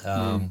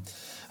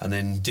 and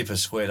then Dipper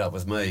squared up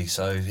with me.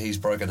 So he's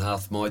broken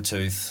half my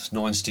tooth,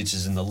 9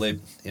 stitches in the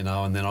lip,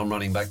 and then I'm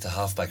running back to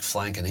half-back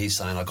flank and he's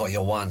saying, I got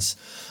you once,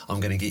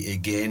 I'm going to get you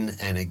again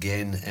and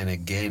again and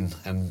again.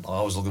 And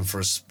I was looking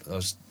for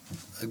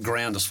a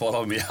ground to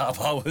swallow me up.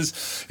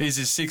 He's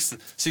this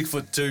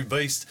 6'2"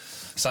 beast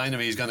saying to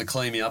me he's going to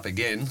clean me up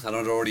again, and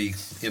I'd already,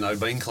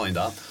 been cleaned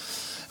up.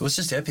 It was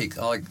just epic.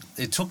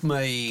 It took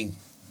me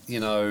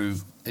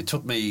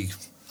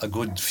a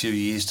good few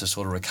years to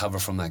sort of recover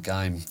from that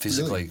game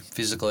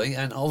physically,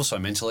 and also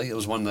mentally. It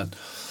was one that,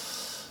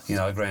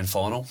 a grand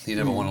final. You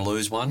never want to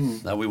lose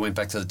one. We went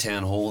back to the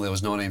town hall. There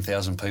was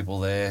 19,000 people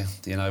there,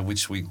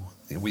 which we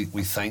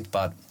thanked,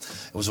 but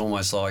it was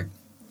almost like,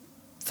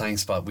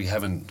 thanks, but we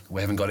haven't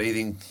got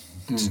anything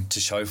to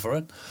show for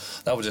it.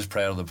 They were just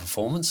proud of the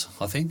performance,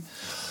 I think.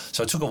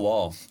 So it took a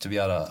while to be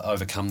able to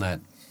overcome that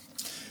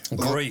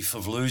grief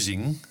of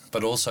losing,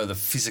 but also the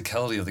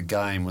physicality of the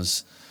game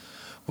was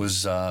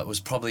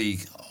probably,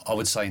 I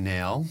would say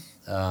now,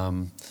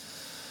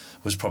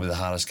 was probably the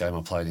hardest game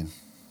I played in.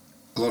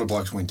 A lot of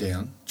blokes went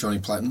down. Johnny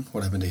Platten,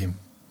 what happened to him?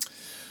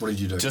 What did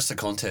you do? Just a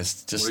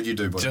contest. What did you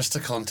do, buddy? Just a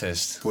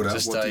contest. What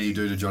did you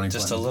do to Johnny Platten?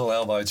 Just a little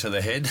elbow to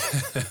the head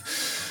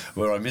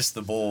where I missed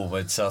the ball,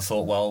 but I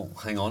thought, well,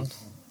 hang on,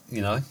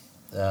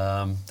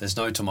 there's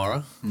no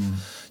tomorrow.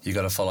 You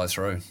got to follow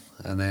through.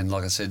 And then,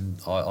 like I said,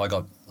 I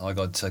got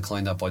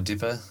cleaned up by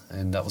Dipper,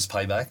 and that was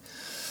payback.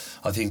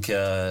 I think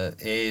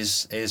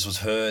Ayres was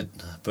hurt,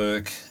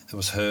 Burke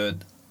was hurt,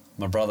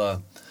 my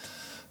brother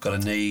got a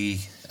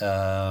knee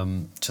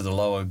to the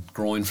lower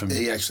groin from...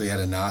 He actually had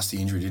a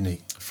nasty injury, didn't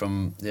he?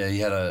 He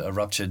had a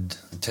ruptured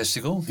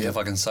testicle, if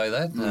I can say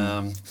that.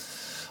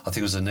 I think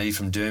it was a knee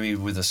from Dermy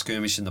with a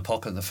skirmish in the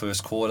pocket in the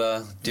first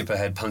quarter. Dipper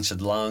had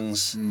punctured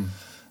lungs,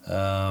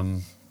 a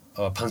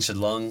punctured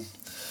lung.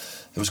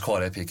 It was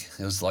quite epic.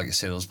 It was, like you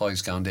said, it was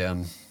blokes going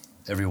down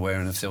everywhere,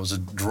 and if there was a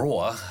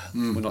draw,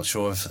 we're not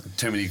sure if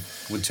too many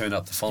would turn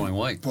up the following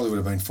week. Probably would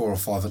have been 4 or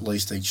 5 at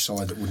least each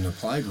side that wouldn't have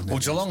played, wouldn't it? Well,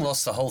 Geelong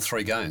lost the whole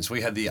 3 games.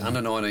 We had the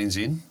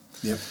under-19s in.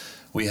 Yep.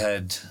 We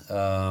had...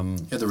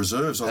 the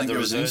reserves. I think there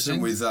was an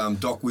incident with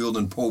Doc Wield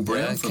and Paul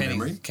Brown from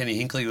memory. Kenny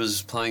Hinkley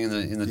was playing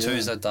in the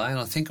twos that day, and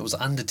I think it was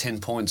under 10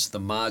 points, the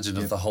margin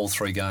of the whole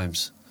 3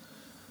 games.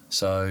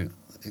 So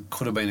it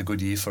could have been a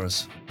good year for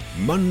us.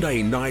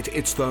 Monday night,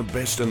 it's the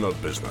best in the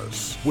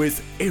business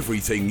with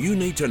everything you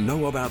need to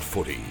know about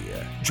footy.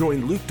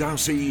 Join Luke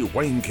Darcy,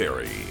 Wayne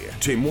Carey,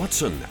 Tim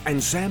Watson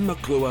and Sam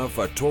McClure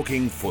for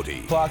Talking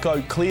Footy.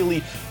 Clarko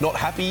clearly not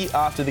happy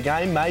after the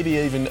game, maybe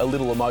even a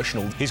little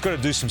emotional. He's got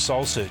to do some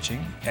soul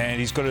searching and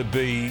he's got to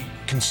be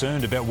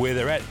concerned about where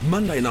they're at.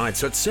 Monday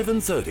nights at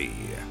 7:30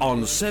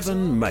 on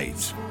 7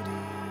 Mate.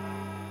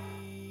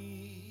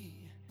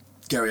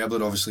 Garry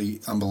Ablett,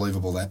 obviously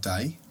unbelievable that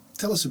day.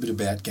 Tell us a bit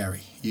about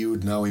Garry. You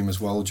would know him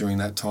as well during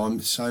that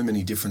time. So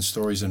many different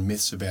stories and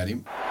myths about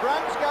him.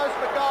 Bruns goes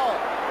for goal.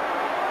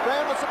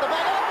 Brownless at the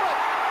back. Ablett!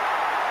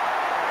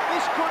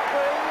 This could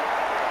be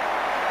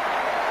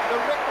the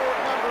record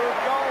number of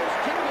goals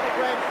kicked in a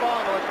grand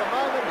final, at the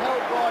moment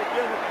held by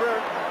Gilbert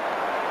Brereton.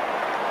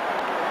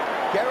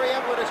 Garry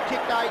Ablett has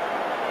kicked 8,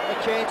 a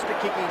chance to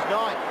kick his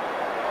 9th.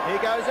 Here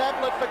goes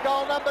Ablett for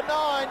goal number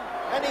 9,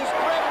 and he's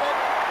threaded it.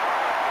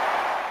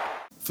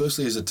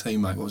 Firstly, as a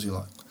teammate, what was he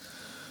like?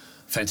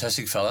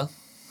 Fantastic fella,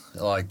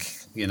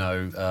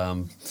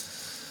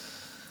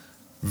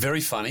 very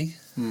funny,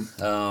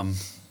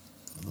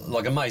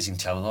 amazing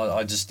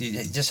talent.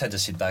 You just had to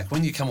sit back.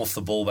 When you come off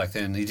the ball back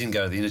then, you didn't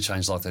go to the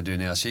interchange like they do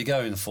now. So you go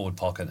in the forward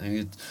pocket, and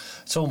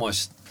it's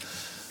almost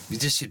you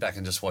just sit back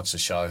and just watch the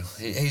show.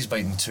 He's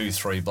beaten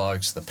 2-3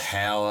 blokes. The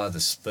power, the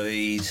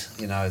speed,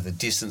 the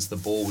distance the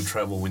ball would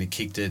travel when he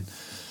kicked it.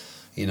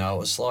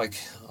 It's like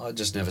I'd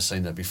just never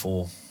seen that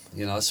before.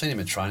 I've seen him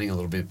at training a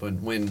little bit, but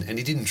and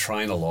he didn't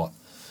train a lot.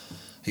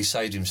 He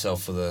saved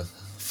himself for the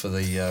for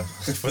the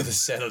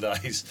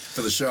Saturdays.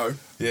 For the show.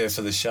 Yeah,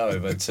 for the show.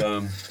 But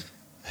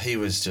he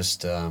was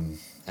just an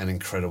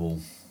incredible,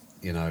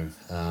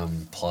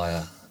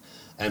 player,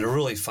 and a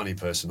really funny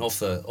person off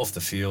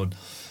the field.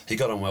 He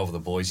got on well with the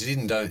boys. He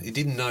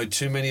didn't know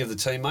too many of the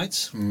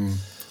teammates.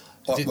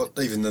 What,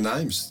 even the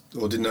names,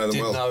 or didn't know them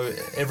well? Didn't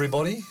know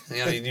everybody.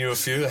 He only knew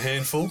a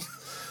handful.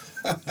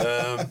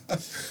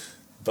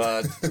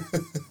 But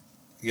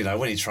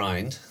when he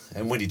trained,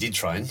 and when he did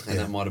train, and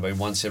that might have been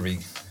once every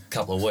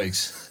couple of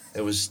weeks,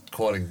 it was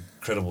quite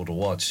incredible to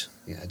watch.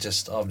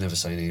 I've never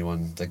seen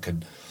anyone that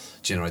could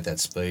generate that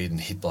speed and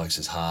hit blokes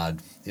as hard.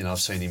 I've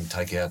seen him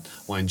take out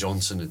Wayne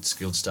Johnson at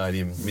Skilled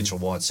Stadium. Mitchell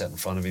White sat in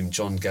front of him.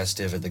 John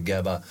Gastev at the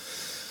Gabba.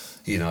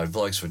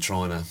 Blokes were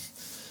trying to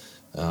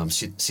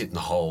sit in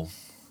the hole.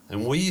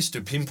 And we used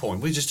to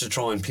pinpoint. We used to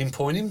try and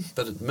pinpoint him,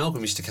 but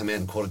Malcolm used to come out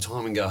in quarter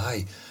time and go,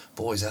 "Hey,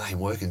 boys, that ain't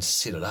working.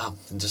 Sit it up."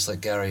 And just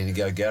let Gary, and he'd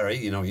go, "Gary,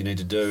 you know what you need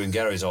to do." And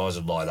Gary's eyes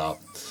would light up.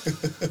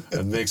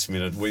 And next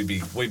minute, we'd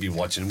be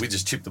watching. We'd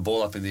just tip the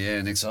ball up in the air,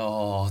 and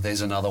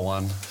there's another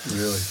one.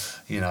 Really?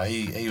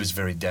 He was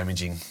very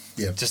damaging.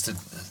 Yeah. Just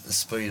the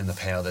speed and the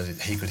power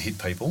that he could hit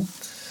people.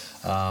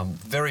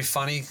 Very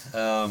funny.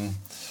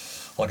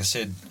 Like I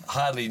said,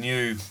 hardly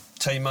knew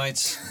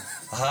teammates,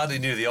 hardly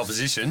knew the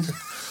opposition,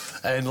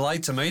 and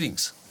late to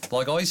meetings.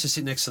 Like, I used to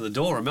sit next to the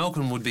door, and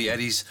Malcolm would be at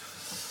his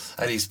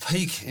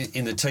peak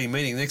in the team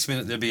meeting. Next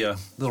minute, there'd be a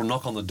little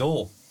knock on the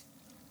door.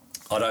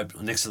 I'd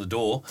open the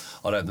door,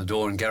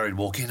 and Gary'd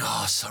walk in.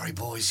 "Oh, sorry,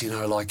 boys,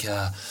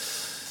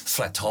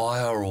 flat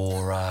tyre,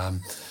 or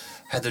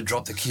had to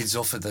drop the kids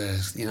off at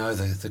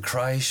the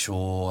creche,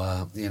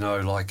 or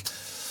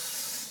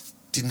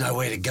didn't know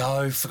where to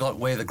go, forgot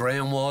where the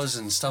ground was,"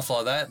 and stuff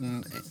like that.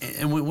 And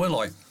we're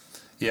like,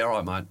 "Yeah, all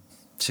right, mate,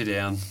 sit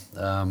down."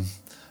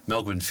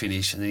 Malcolm would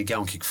finish, and then he'd go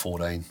and kick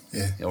 14.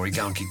 Yeah. Or he'd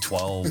go and kick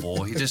 12,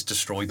 or he'd just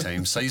destroy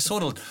teams. So there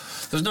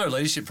was no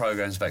leadership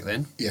programs back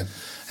then. Yeah.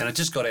 And it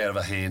just got out of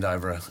a hand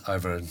over I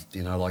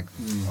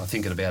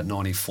think at about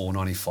 94,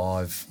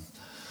 95,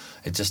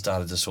 it just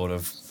started to sort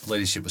of,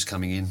 leadership was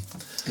coming in.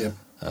 Yeah.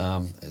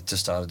 It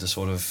just started to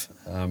sort of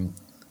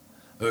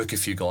irk a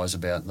few guys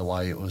about the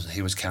way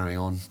he was carrying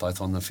on,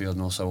 both on the field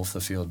and also off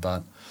the field.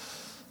 But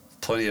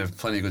plenty of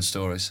good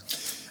stories.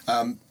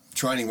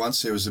 Training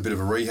once, there was a bit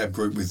of a rehab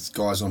group with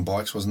guys on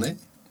bikes, wasn't there?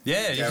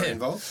 Yeah.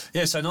 Involved?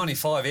 Yeah, so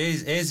 95,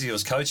 Airsy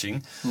was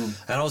coaching, and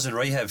I was in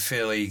rehab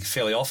fairly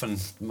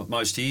often,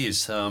 most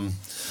years,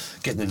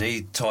 getting the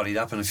knee tidied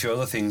up and a few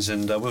other things,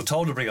 and we were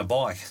told to bring a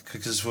bike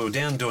because we were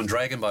down doing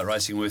dragon boat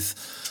racing with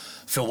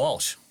Phil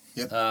Walsh.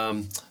 Yep.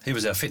 He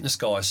was our fitness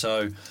guy,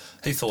 so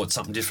he thought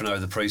something different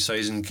over the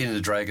pre-season, get into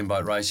dragon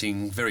boat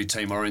racing, very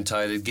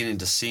team-orientated, get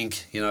into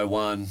sync,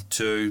 1,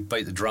 2,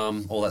 beat the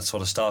drum, all that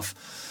sort of stuff.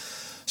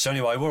 So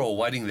anyway, we're all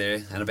waiting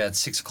there, and about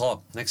 6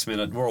 o'clock, next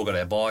minute, we're all got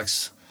our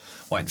bikes,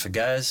 waiting for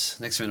Gaz.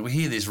 Next minute, we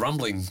hear this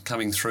rumbling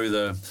coming through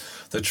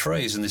the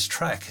trees in this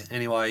track.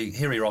 Anyway,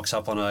 here he rocks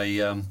up on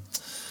a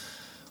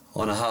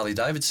Harley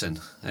Davidson,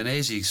 and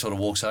as he sort of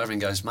walks over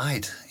and goes,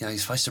 "Mate, you're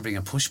supposed to bring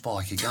a push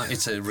bike.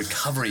 It's a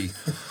recovery.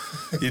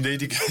 You need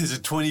to go.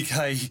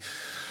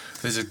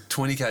 There's a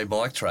 20k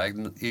bike track,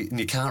 and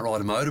you can't ride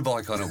a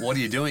motorbike on it. What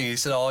are you doing?" He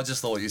said, "I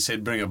just thought you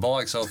said bring a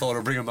bike, so I thought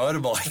I'd bring a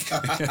motorbike."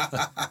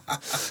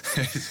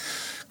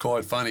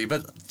 Quite funny.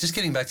 But just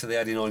getting back to the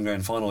 89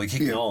 grand final, he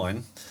kicked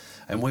 9,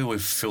 and we were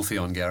filthy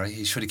on Gary.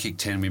 He should have kicked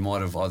 10. We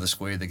might have either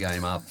squared the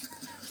game up.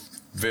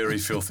 Very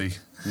filthy.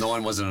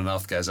 9 wasn't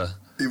enough, Gazza.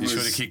 You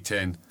should have kicked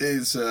 10.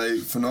 It's a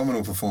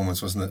phenomenal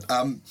performance, wasn't it?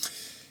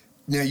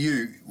 Now,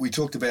 we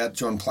talked about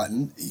John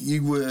Platten.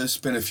 You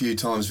spent a few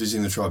times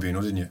visiting the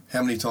tribunal, didn't you?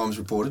 How many times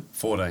reported?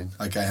 14.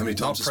 Okay, how many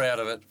times? Not proud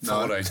of it.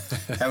 14.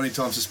 No. How many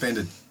times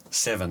suspended?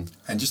 7.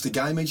 And just a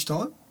game each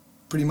time,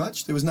 pretty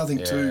much? There was nothing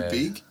too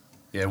big?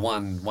 Yeah,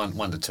 one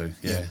to 2,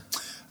 yeah.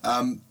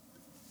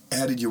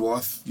 How did your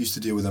wife used to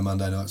deal with her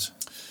Monday nights?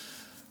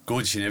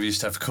 Good, she never used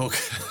to have to cook.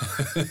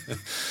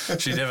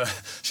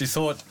 She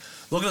thought,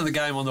 looking at the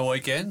game on the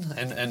weekend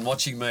and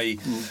watching me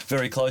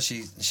very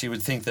closely, she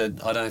would think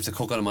that I don't have to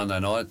cook on a Monday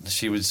night.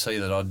 She would see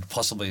that I'd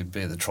possibly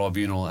be at the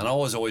tribunal, and I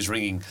was always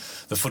ringing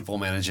the football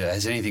manager,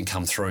 has anything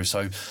come through?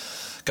 So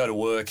go to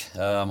work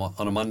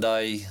on a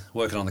Monday,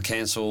 working on the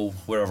council,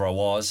 wherever I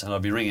was, and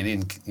I'd be ringing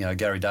in,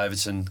 Gary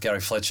Davidson,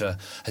 Gary Fletcher,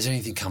 has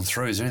anything come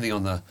through? Is there anything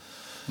on the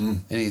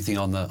anything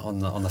on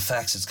the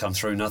fax that's come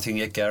through? Nothing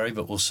yet, Gary,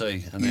 but we'll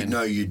see. And you'd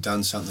know you'd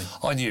done something.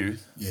 I knew.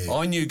 Yeah.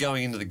 I knew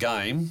going into the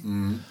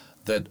game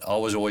that I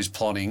was always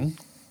plotting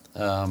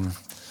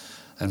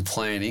and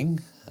planning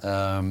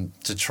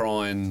to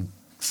try and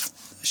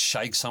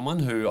shake someone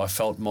who I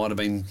felt might have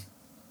been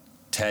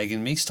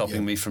tagging me,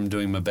 stopping me from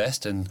doing my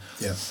best and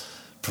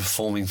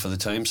performing for the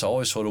team. So I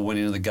always sort of went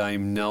into the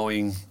game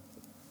knowing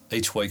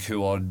each week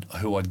who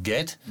I'd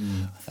get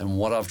and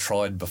what I've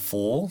tried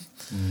before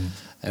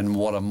and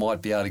what I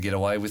might be able to get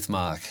away with,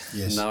 Mark,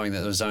 knowing that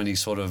there was only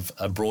sort of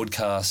a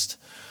broadcast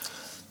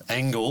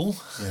angle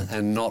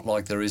and not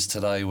like there is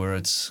today where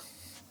it's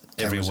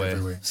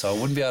everywhere. So I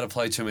wouldn't be able to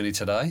play too many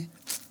today.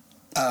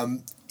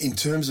 In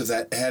terms of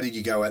that, how did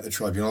you go at the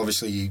tribunal?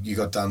 Obviously, you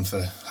got done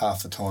for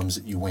half the times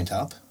that you went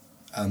up.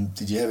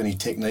 Did you have any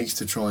techniques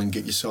to try and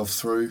get yourself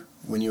through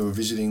when you were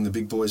visiting the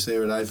big boys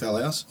there at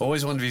AFL House?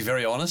 Always wanted to be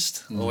very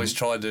honest. Always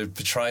tried to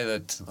portray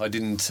that I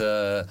didn't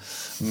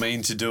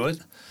mean to do it.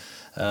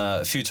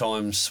 A few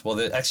times, well,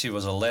 there actually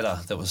was a letter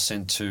that was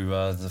sent to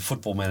the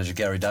football manager,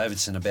 Garry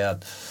Davidson,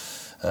 about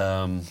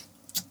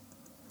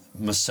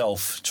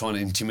myself trying to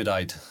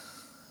intimidate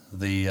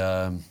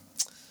the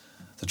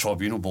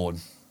tribunal board.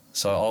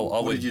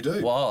 So what did you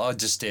do? Well, I'd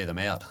just stare them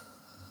out.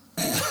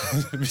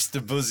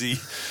 Mr. Buzzy.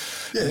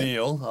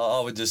 Neil, I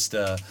would just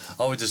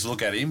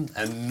look at him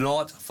and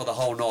not for the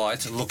whole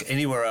night look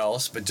anywhere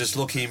else, but just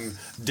look him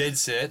dead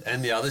set,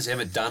 and the others,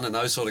 Emmett Dunn and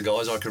those sort of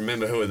guys, I can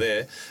remember who were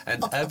there,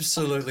 and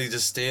absolutely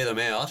just stare them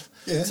out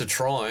to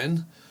try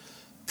and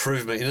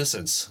prove my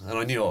innocence. And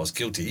I knew I was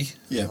guilty.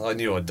 Yeah. I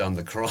knew I'd done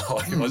the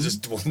crime. I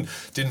just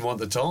didn't want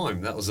the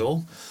time. That was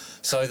all.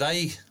 So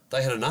they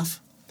had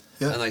enough,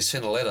 and they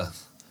sent a letter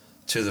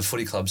to the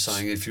footy club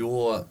saying, if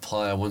your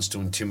player wants to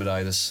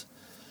intimidate us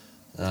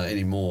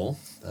anymore,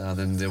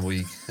 then there'll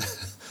be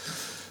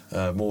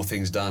more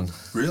things done.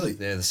 Really?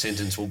 Yeah, the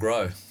sentence will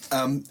grow.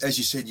 As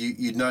you said,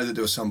 you'd know that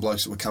there were some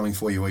blokes that were coming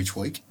for you each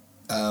week.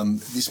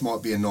 This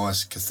might be a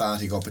nice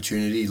cathartic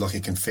opportunity, like a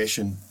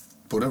confession,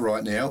 Buddha,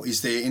 right now. Is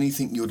there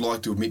anything you would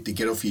like to admit to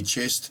get off your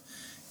chest,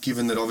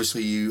 given that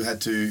obviously you had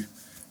to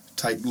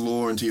take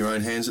law into your own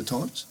hands at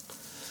times?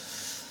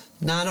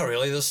 No, not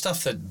really. There was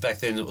stuff that back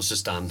then that was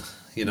just done,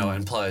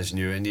 and players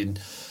knew. And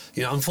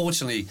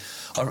unfortunately,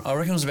 I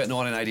reckon it was about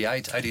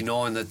 1988,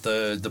 89 that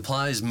the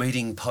players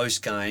meeting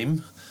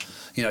post-game,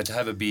 to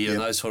have a beer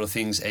and those sort of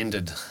things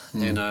ended.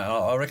 And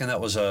I reckon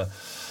that was a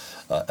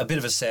bit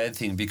of a sad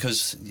thing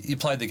because you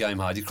played the game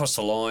hard. You crossed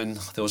the line.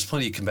 There was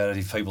plenty of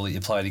combative people that you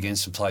played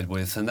against and played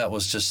with, and that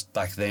was just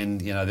back then.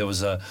 There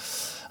was a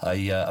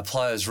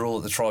players' rule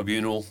at the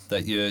tribunal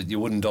that you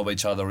wouldn't dob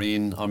each other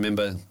in. I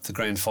remember the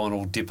grand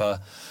final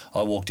dipper.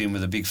 I walked in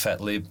with a big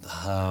fat lip,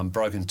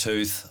 broken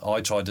tooth.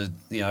 I tried to,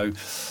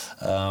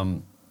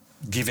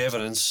 give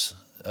evidence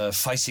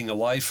facing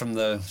away from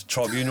the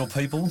tribunal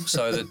people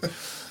so that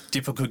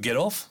Dipper could get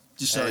off.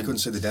 Just so they couldn't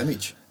see the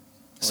damage.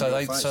 So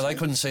they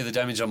couldn't see the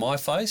damage on my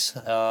face.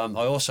 I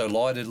also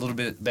lied a little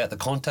bit about the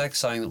contact,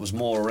 saying it was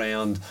more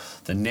around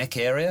the neck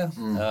area.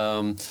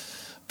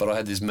 But I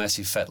had this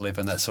massive fat lip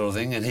and that sort of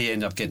thing, and he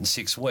ended up getting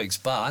 6 weeks.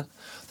 But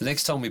the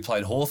next time we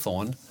played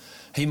Hawthorn,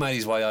 he made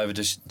his way over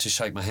to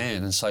shake my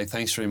hand and say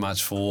thanks very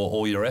much for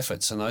all your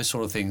efforts and those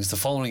sort of things. The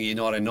following year,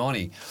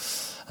 1990,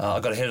 I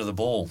got ahead of the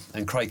ball,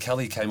 and Craig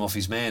Kelly came off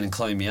his man and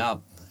cleaned me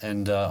up,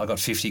 and I got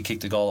 50,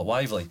 kicked a goal at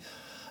Waverley.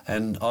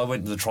 And I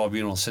went to the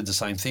tribunal and said the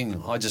same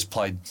thing. I just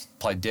played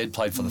dead,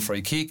 played for the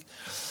free kick,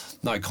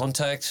 no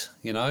contact,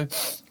 And I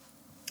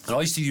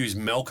used to use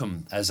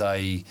Malcolm as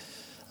a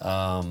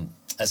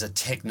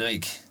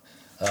technique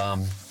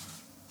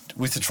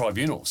with the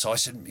tribunal. So I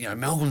said,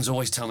 Malcolm's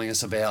always telling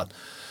us about,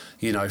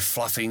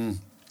 fluffing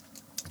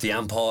the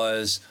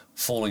umpires,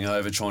 falling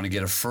over, trying to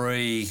get a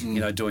free,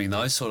 doing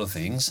those sort of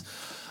things.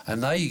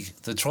 And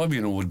the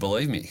tribunal would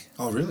believe me.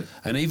 Oh, really?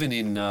 And even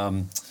in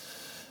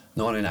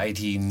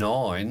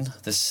 1989,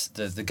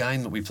 the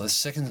game that we played,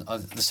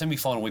 the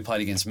semi-final we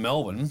played against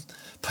Melbourne,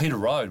 Peter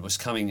Rode was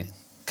coming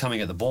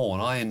at the ball,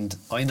 and I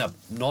ended up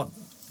not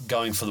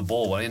going for the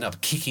ball. I ended up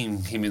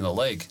kicking him in the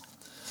leg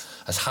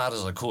as hard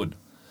as I could.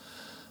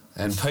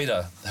 And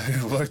Peter,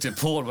 who worked at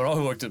Port, when I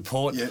worked at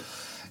Port,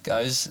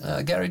 goes,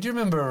 Gary, do you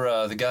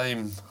remember the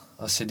game?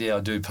 I said, yeah, I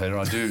do, Peter.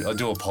 I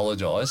do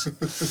apologise.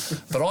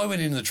 But I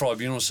went into the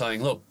tribunal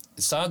saying, look,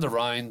 it started to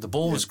rain, the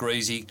ball was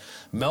greasy,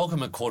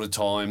 Malcolm at quarter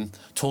time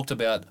talked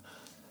about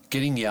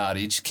getting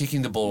yardage,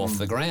 kicking the ball off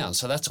the ground.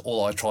 So that's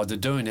all I tried to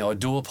do. Now, I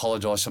do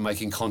apologise for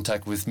making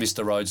contact with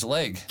Mr. Rhodes'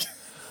 leg.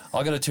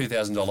 I got a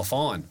 $2,000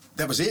 fine.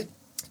 That was it?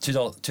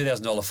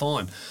 $2,000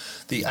 fine.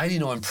 The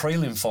 89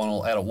 prelim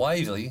final out at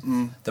Waverley,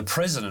 the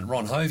president,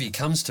 Ron Hovey,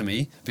 comes to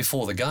me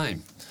before the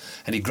game,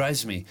 and he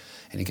grabs me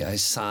and he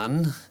goes,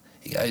 son,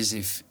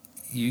 if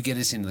you get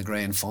us into the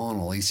grand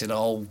final, he said,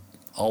 I'll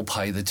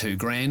pay the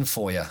 $2,000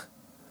 for you.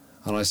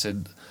 And I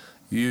said,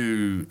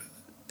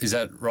 is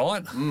that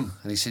right? And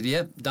he said,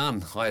 yep,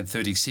 done. I had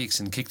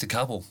 36 and kicked a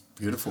couple.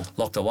 Beautiful.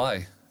 Locked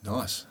away.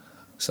 Nice.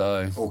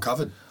 So all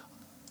covered.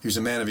 He was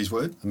a man of his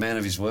word? A man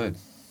of his word.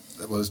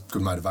 That was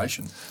good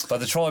motivation. But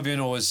the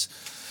tribunal was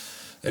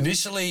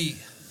initially,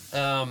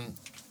 I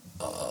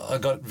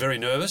got very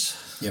nervous.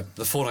 Yep.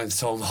 The 14th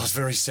time I was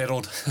very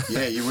settled.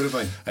 Yeah, you would have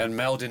been. And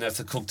Mel didn't have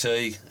to cook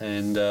tea,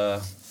 and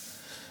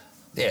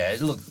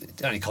it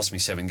only cost me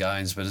 7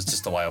 games, but it's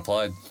just the way I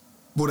played.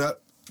 Buddha,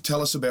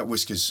 tell us about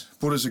Whiskers.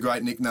 Buddha's a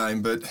great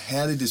nickname, but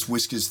how did this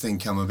Whiskers thing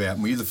come about?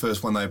 Were you the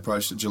first one they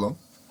approached at Geelong?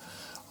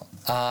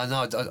 No,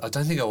 I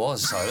don't think I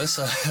was, Sodas.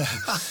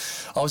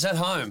 I was at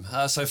home,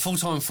 so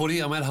full-time footy.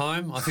 I'm at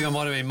home. I think I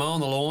might have been mowing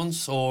the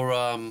lawns or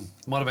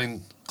might have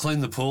been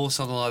cleaning the pool,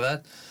 something like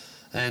that.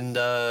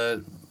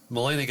 And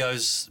Melina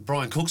goes,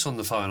 Brian Cook's on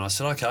the phone. I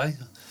said, okay.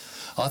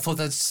 I thought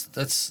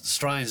that's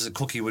strange that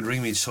Cookie would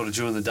ring me sort of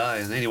during the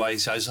day. And anyway, he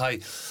says, hey,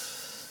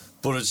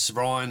 but it's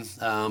Brian.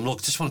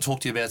 Look, just want to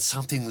talk to you about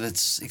something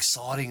that's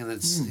exciting and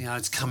that's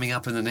it's coming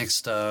up in the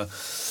next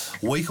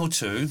week or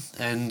two,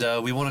 and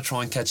we want to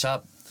try and catch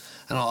up.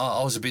 And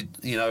I was a bit,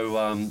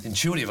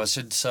 intuitive. I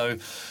said, so,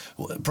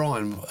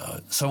 Brian,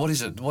 so what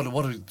is it?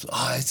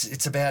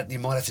 It's about you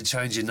might have to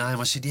change your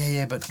name. I said,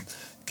 yeah, but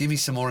give me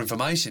some more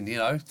information, He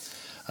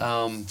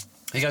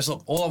goes,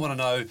 look, all I want to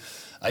know,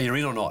 are you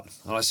in or not?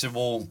 And I said,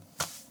 well,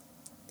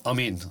 I'm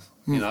in.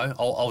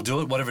 I'll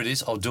do it, whatever it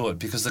is, I'll do it.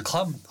 Because the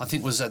club, I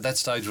think, was at that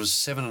stage was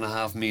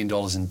 $7.5 million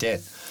in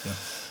debt.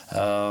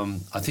 Yeah.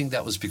 I think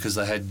that was because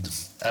they had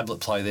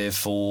Ablett play there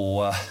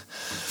for,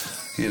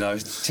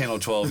 10 or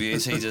 12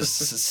 years. He just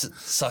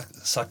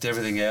sucked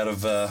everything out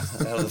of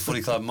the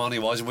footy club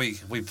money-wise. We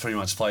pretty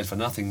much played for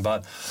nothing.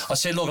 But I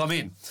said, look, I'm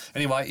in.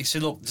 Anyway, he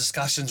said, look,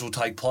 discussions will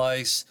take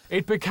place.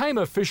 It became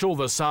official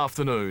this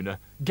afternoon.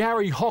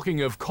 Garry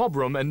Hocking of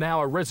Cobram and now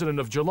a resident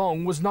of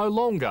Geelong was no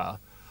longer.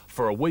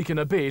 For a week and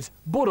a bit,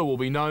 Buddha will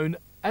be known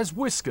as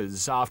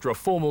Whiskers after a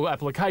formal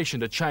application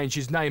to change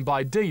his name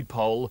by deed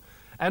poll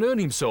and earn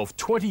himself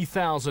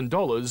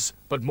 $20,000,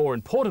 but more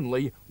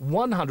importantly,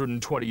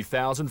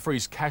 $120,000 for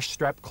his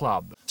cash-strapped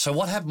club. So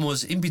what happened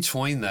was, in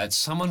between that,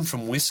 someone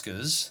from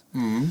Whiskers,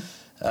 during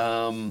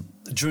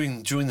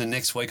the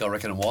next week, I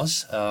reckon it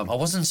was, I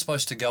wasn't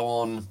supposed to go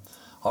on.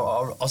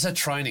 I was at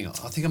training. I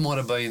think it might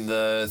have been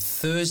the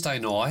Thursday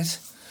night.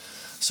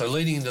 So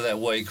leading into that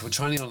week, we're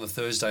training on the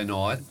Thursday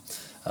night.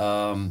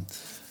 The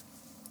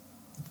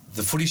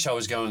footy show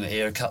was going to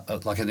air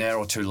like an hour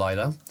or two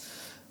later,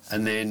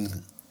 and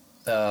then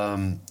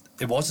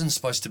it wasn't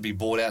supposed to be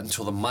brought out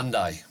until the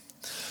Monday.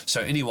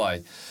 So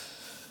anyway,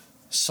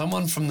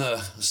 someone from I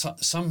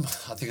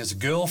think it's a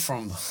girl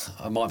from,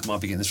 I might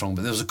be getting this wrong,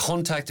 but there was a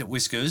contact at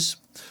Whiskers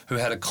who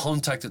had a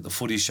contact at the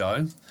footy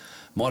show,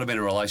 might have been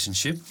a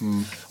relationship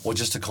or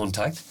just a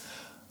contact,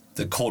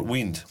 that caught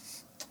wind.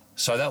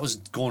 So that was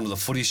going to the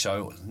footy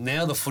show.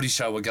 Now the footy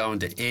show were going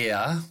to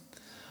air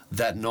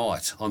that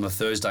night, on the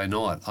Thursday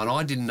night, and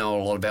I didn't know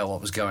a lot about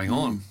what was going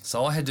on.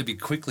 So I had to be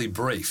quickly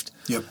briefed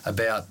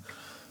about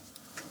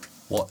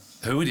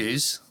who it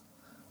is,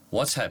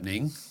 what's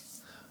happening,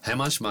 how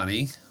much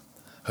money,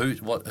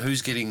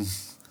 who's getting.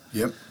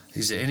 Yep.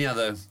 Is there any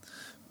other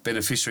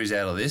beneficiaries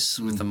out of this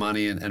with the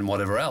money and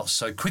whatever else?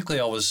 So quickly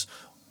I was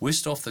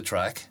whisked off the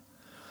track,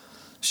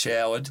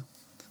 showered,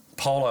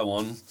 polo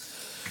on,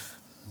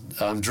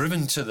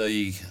 driven to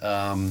the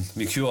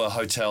Mercure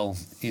Hotel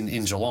in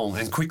Geelong,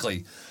 and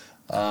quickly,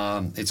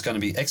 it's going to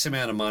be X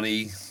amount of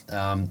money.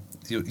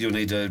 You'll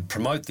need to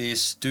promote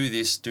this, do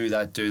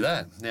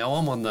that. Now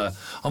I'm on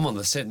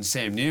the set in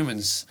Sam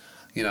Newman's,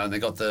 and they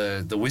got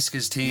the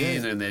Whiskers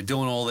tin, and they're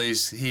doing all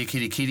these here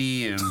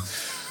kitty and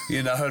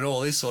and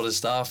all this sort of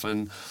stuff.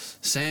 And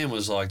Sam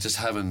was like just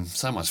having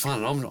so much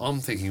fun, and I'm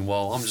thinking,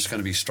 well, I'm just going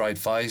to be straight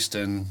faced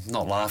and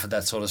not laugh at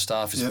that sort of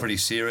stuff. It's pretty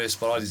serious,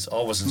 but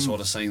I wasn't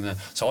sort of seeing that,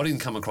 so I didn't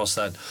come across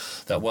that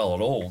well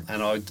at all,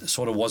 and I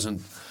sort of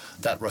wasn't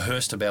that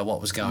rehearsed about what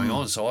was going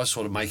on. So I was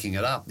sort of making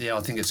it up. Yeah,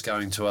 I think it's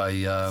going to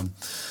a,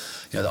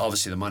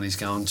 obviously the money's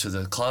going to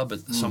the club,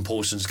 but some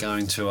portion's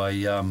going to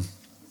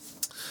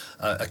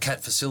a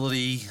cat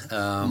facility,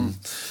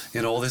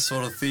 all this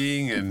sort of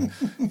thing, and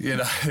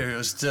it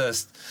was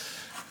just.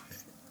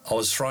 I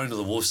was thrown to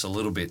the wolves a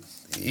little bit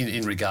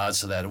in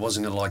regards to that. It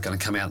wasn't going to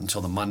come out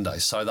until the Monday.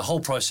 So the whole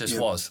process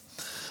was,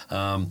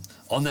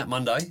 on that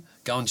Monday,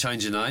 go and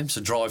change your name,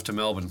 so drive to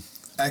Melbourne.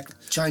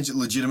 Change it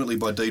legitimately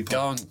by deed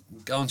poll.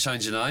 Go and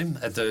change your name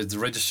at the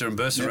register and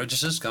bursar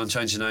registers. Go and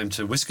change your name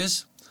to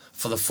Whiskers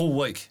for the full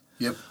week.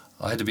 Yep.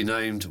 I had to be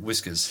named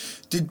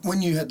Whiskers.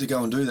 When you had to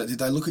go and do that, did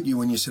they look at you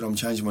when you said, I'm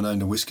changing my name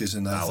to Whiskers?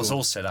 And it was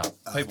all set up.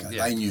 People,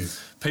 they knew.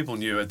 People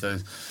knew at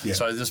the... Yeah.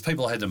 So there's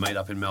people I had to meet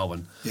up in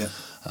Melbourne. Yeah.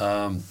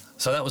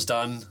 So that was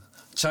done.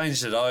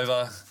 Changed it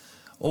over.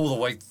 All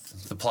the week,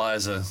 the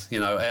players are,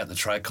 out in the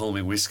track calling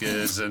me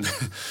Whiskers. And,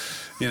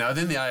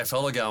 then the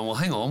AFL are going, well,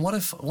 hang on, what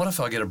if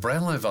I get a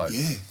Brownlow vote?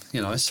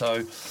 Yeah.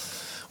 So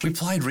we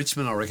played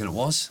Richmond, I reckon it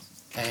was.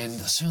 And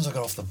as soon as I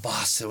got off the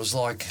bus, there was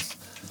like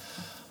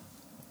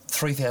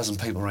 3,000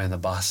 people around the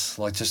bus,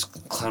 like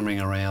just clamouring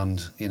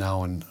around,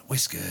 and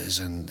Whiskers,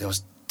 and there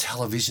was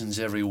televisions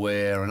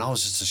everywhere, and I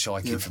was just a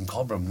shy kid from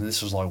Cobram, and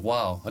this was like,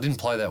 wow, I didn't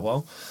play that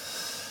well.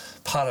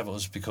 Part of it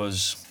was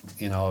because,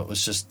 it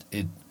was just,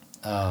 it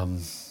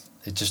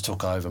just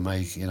took over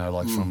me,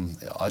 from,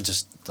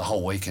 the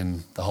whole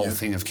weekend, the whole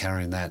thing of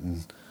carrying that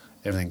and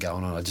everything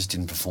going on, I just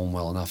didn't perform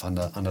well enough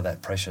under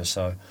that pressure,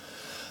 so,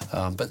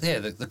 but yeah,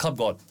 the club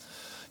got,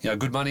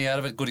 good money out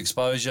of it, good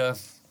exposure.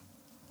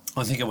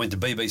 I think I went to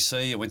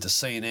BBC, I went to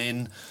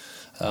CNN.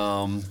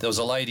 There was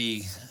a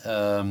lady,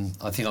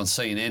 I think on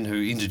CNN,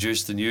 who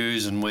introduced the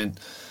news and went,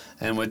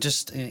 and we're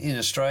just in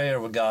Australia,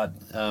 we got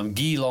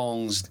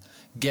Geelong's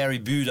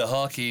Garry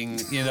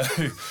Hocking,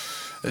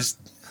 has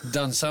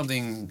done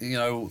something,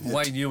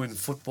 way new in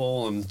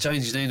footbul and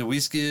changed into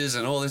Whiskers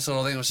and all this sort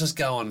of thing.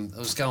 It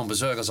was going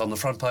berserk. I was on the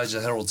front page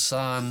of the Herald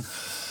Sun.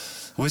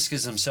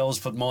 Whiskers themselves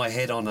put my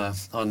head on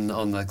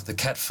the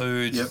cat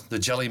food, the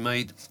jelly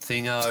meat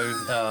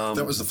thingo.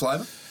 That was the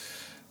flavour?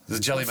 The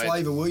jelly meat. What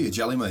flavour were you,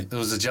 jelly meat? It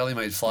was the jelly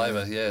meat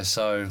flavour, yeah.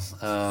 So,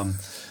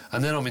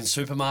 and then I'm in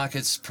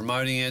supermarkets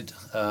promoting it,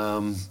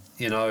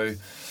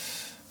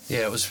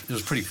 Yeah, it was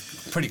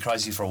pretty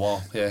crazy for a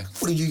while, yeah.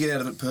 What did you get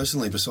out of it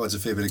personally, besides a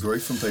fair bit of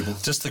grief from people?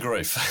 Just the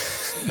grief.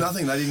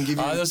 Nothing, they didn't give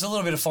you... There was a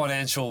little bit of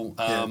financial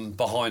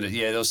behind it,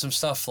 yeah. There was some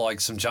stuff like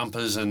some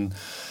jumpers and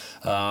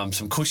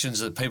some cushions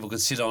that people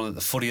could sit on at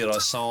the footy that I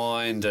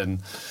signed,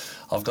 and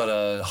I've got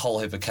a whole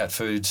heap of cat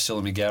food still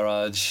in my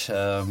garage.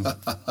 I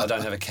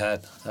don't have a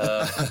cat.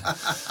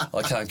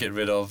 I can't get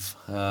rid of.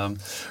 But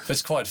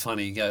it's quite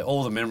funny.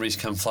 All the memories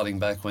come flooding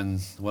back when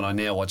I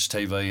now watch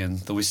TV and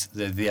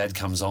the ad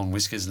comes on,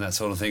 Whiskers and that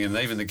sort of thing, and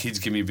even the kids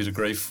give me a bit of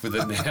grief with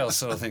it now,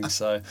 sort of thing.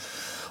 So,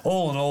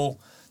 all in all,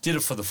 did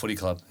it for the footy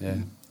club, yeah.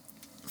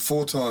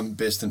 4-time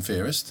best and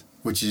fairest,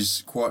 which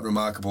is quite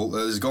remarkable.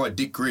 There's a guy,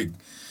 Dick Grigg,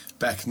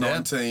 back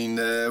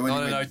 1902,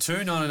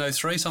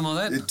 1903, something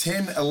like that.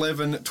 10,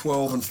 11,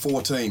 12 and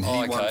 14. He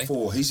won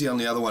 4. He's the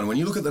only other one. When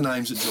you look at the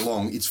names at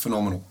Geelong, it's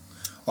phenomenal.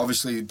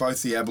 Obviously,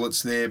 both the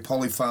Ablets there,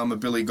 Polly Farmer,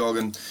 Billy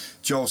Goggin,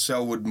 Joel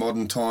Selwood,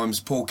 Modern Times,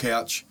 Paul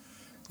Couch.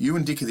 You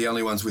and Dick are the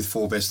only ones with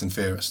 4 best and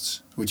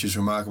fairests, which is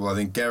remarkable. I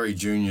think Gary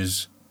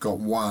Jr.'s got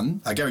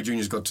 1. Gary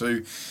Jr.'s got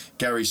 2.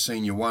 Gary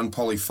Sr. 1.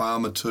 Polly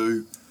Farmer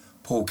 2.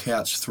 Paul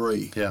Couch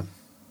 3. Yeah.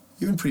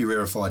 You're in pretty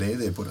rarefied air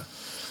there, Buddha.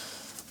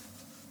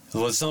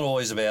 Well, it's not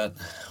always about...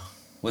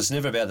 Well, it's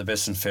never about the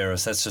best and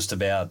fairest. That's just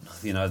about,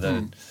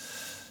 the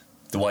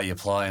way you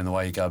play and the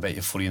way you go about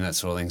your footy and that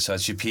sort of thing. So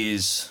it's your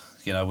peers,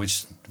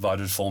 which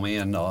voted for me.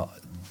 And,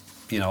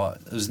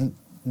 it was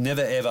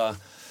never, ever...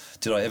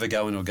 Did I ever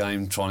go into a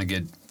game trying to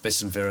get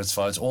best and fairest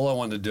votes? All I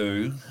wanted to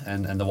do,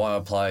 and the way I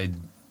played,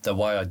 the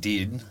way I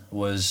did,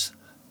 was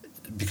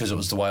because it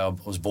was the way I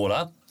was brought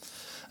up.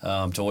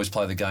 To always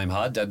play the game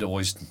hard. Dad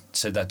always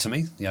said that to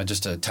me,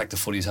 just to attack the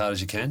footy as hard as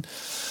you can.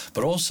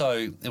 But also,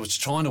 it was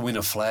trying to win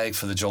a flag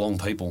for the Geelong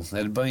people. It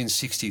had been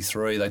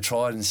 63, they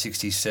tried in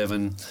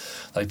 67,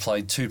 they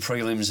played 2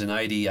 prelims in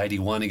 80,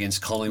 81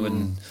 against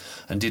Collingwood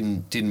and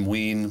didn't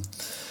win.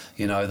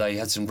 They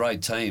had some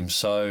great teams.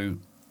 So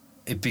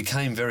it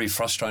became very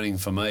frustrating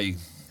for me.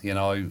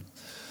 I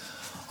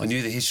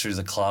knew the history of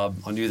the club,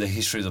 I knew the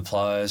history of the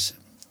players.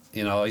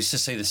 I used to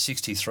see the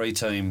 63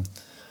 team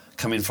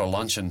come in for a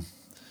luncheon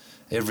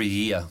every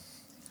year,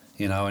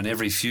 and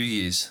every few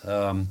years.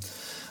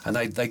 And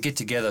they get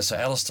together. So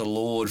Alistair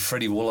Lord,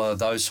 Freddie Wooler,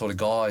 those sort of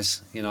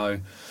guys,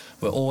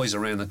 were always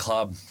around the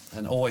club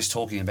and always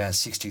talking about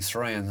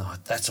 63. And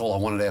that's all I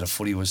wanted out of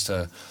footy, was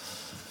to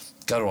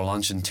go to a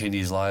luncheon 10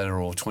 years later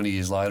or 20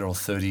 years later or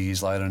 30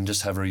 years later and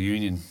just have a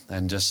reunion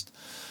and just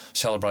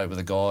celebrate with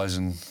the guys.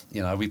 And,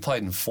 we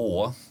played in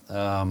 4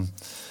 and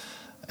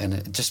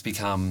it just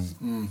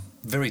become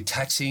very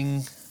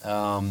taxing.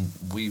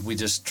 We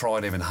just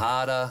tried even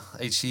harder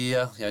each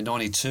year,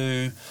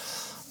 92,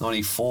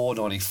 94,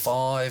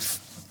 95.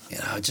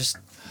 I just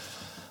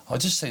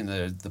seen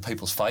the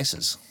people's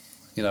faces,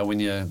 when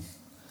you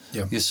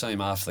see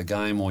them after the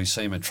game or you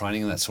see them at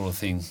training and that sort of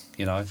thing,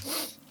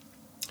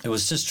 It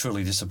was just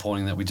truly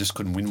disappointing that we just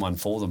couldn't win one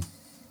for them.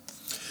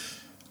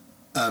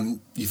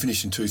 You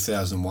finished in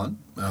 2001.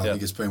 I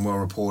think it's been well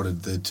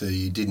reported that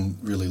you didn't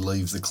really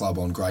leave the club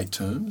on great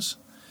terms.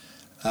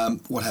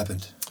 What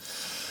happened?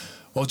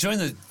 Well, during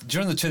the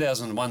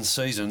 2001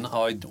 season,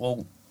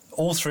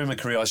 all through my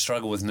career I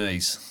struggled with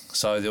knees.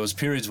 So there was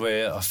periods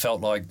where I felt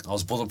like I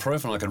was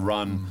bulletproof and I could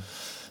run,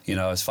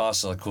 as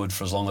fast as I could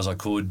for as long as I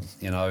could,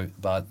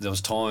 But there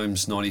was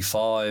times,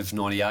 95,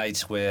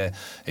 98, where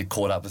it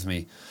caught up with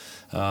me.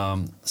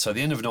 So at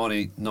the end of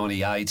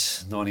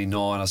 98,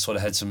 99, I sort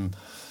of had some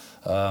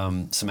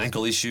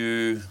ankle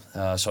issue.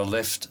 So I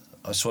left.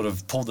 I sort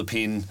of pulled the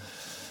pin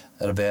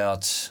at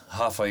about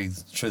halfway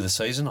through the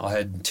season. I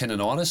had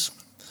tendonitis.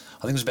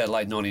 I think it was about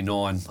late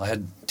 99. I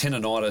had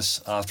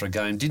tendonitis after a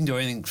game. Didn't do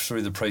anything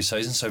through the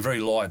pre-season, so very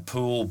light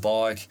pool,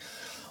 bike,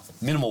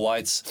 minimal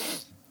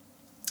weights.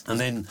 And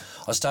then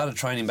I started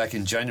training back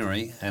in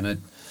January, and it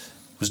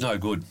was no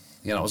good.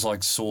 It was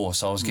like sore.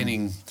 So I was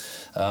getting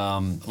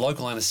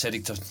local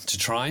anaesthetic to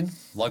train,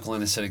 local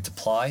anaesthetic to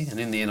play, and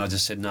in the end I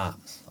just said, nah,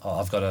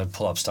 I've got to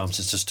pull up stumps.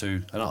 It's just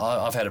too... And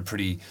I've had a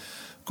pretty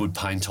good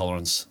pain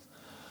tolerance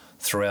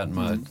throughout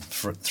my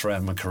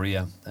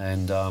career,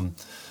 and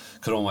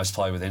could almost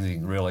play with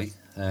anything, really.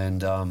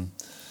 And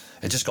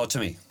it just got to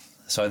me.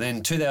 So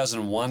then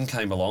 2001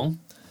 came along,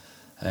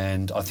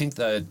 and I think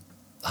that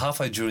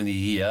halfway during the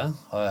year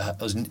I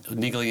was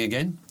niggling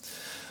again.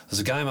 There's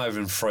a game over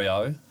in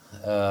Freo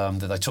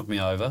that they took me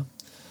over,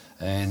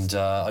 and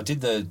I did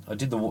the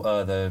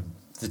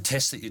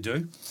test that you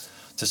do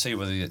to see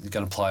whether you're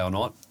going to play or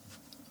not.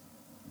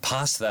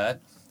 Passed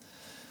that,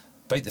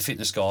 beat the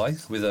fitness guy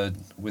with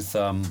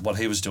what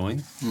he was doing.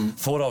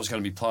 Thought I was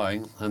going to be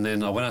playing, and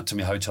then I went up to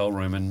my hotel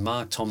room, and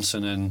Mark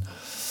Thompson and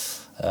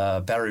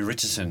Barry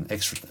Richardson,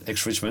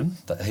 ex-Richmond,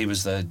 he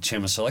was the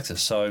chairman selector.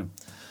 So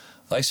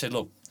they said,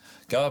 look,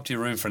 go up to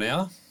your room for an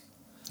hour,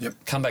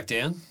 come back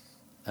down,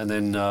 and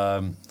then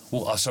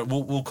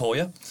we'll call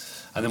you,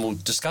 and then we'll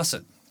discuss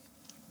it.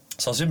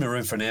 So I was in my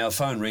room for an hour,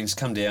 phone rings,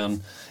 come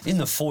down, in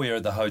the foyer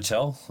at the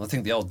hotel, I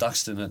think the old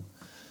Duxton at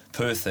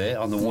Perth there,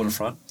 on the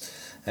waterfront,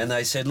 and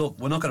they said, look,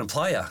 we're not going to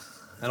play you.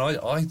 And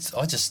I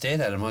just stared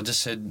at him. I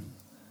just said,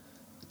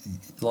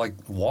 like,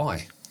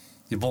 why?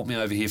 You brought me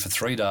over here for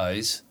 3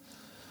 days,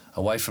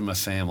 away from my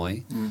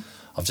family.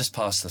 I've just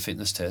passed the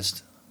fitness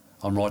test.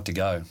 I'm right to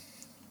go.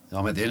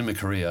 I'm at the end of my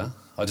career.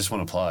 I just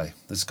want to play.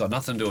 It's got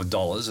nothing to do with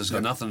dollars. It's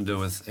got nothing to do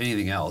with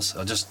anything else.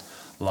 I just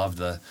love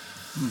the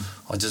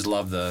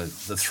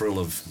thrill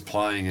of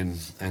playing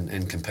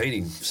and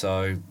competing.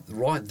 So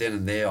right then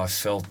and there, I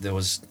felt there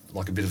was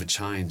like a bit of a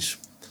change.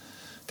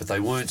 But they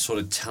weren't sort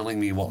of telling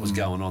me what was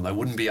going on. They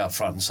wouldn't be up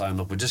front and saying,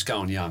 look, we're just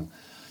going young.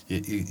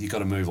 You got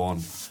to move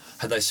on.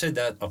 Had they said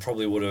that, I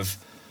probably would have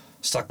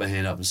stuck my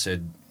hand up and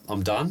said,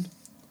 I'm done.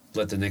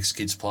 Let the next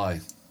kids play.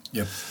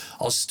 Yep.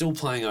 I was still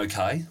playing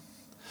okay.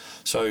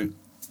 So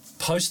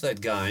post that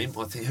game,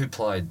 I think who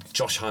played?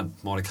 Josh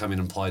Hunt might have come in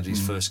and played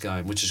his first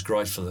game, which is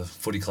great for the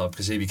footy club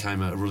because he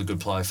became a really good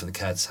player for the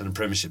Cats and a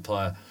premiership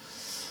player.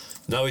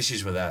 No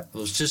issues with that. It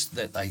was just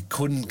that they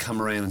couldn't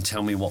come around and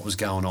tell me what was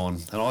going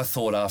on. And I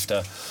thought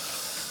after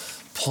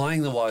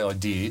playing the way I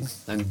did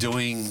and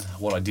doing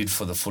what I did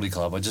for the footy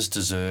club, I just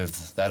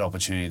deserved that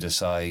opportunity to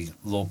say,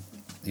 look,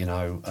 you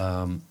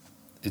know,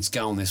 it's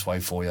going this way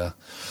for you.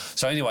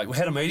 So anyway, we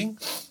had a meeting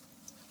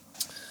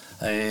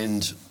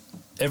and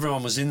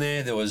everyone was in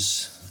there. There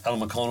was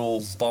Alan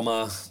McConnell,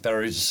 Bomber,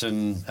 Barry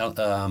Richardson,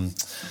 Brendan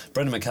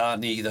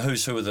McCartney, the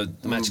who's who of the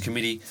match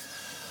committee,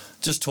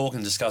 just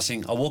talking,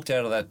 discussing. I walked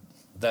out of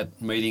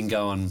that meeting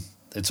going,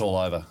 it's all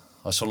over.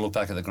 I sort of looked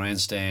back at the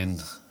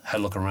grandstand,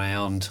 had a look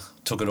around,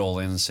 took it all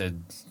in and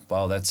said,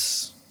 well,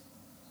 that's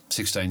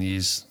 16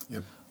 years,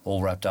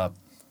 all wrapped up,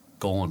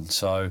 gone.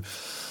 So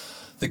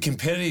the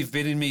competitive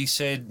bit in me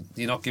said,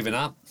 you're not giving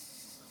up,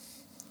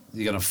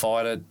 you're going to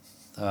fight it.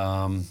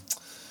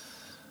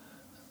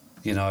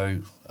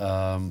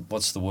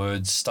 What's the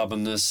word?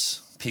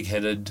 Stubbornness,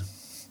 pig-headed,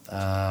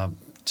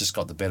 just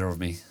got the better of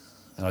me.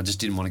 And I just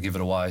didn't want to give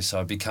it away.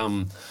 So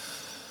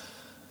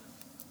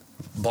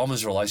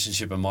Bomber's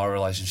relationship and my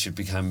relationship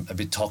became a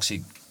bit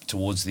toxic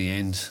towards the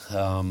end.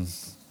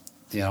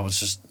 It was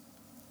just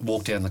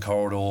walk down the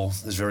corridor.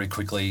 There's very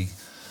quickly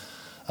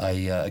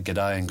a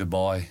g'day and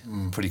goodbye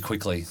pretty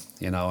quickly,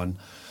 and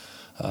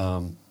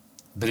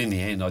but in the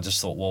end I just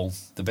thought, well,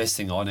 the best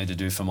thing I need to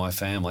do for my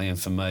family and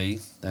for me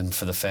and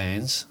for the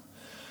fans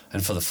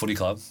and for the footy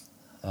club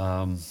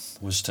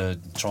was to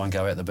try and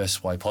go out the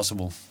best way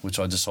possible, which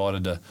I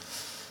decided to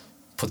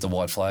put the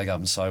white flag up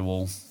and say,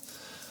 well,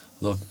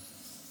 look,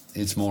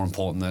 it's more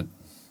important that,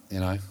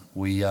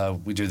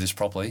 we do this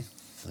properly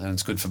and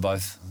it's good for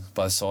both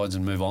sides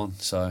and move on.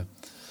 So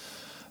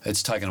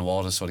it's taken a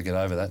while to sort of get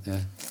over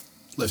that,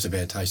 Left a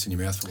bad taste in your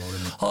mouth for a while,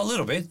 didn't it? Oh, a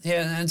little bit,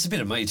 yeah. And it's a bit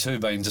of me too,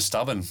 being just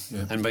stubborn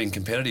and being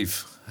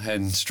competitive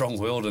and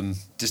strong-willed and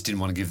just didn't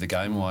want to give the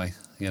game away,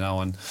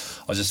 and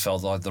I just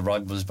felt like the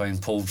rug was being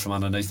pulled from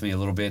underneath me a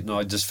little bit and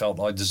I just felt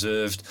I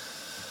deserved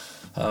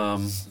a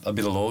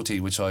bit of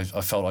loyalty, which I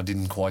felt I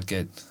didn't quite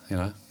get,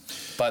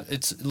 But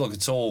it's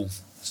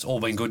all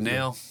been good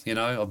now,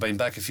 I've been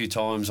back a few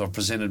times, I've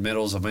presented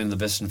medals, I've been the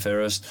best and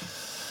fairest.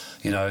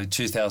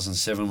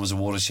 2007 was a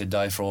watershed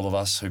day for all of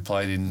us who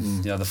played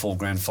in, the 4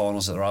 grand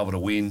finals that they were able to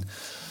win.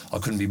 I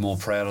couldn't be more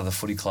proud of the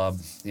footy club,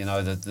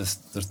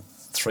 the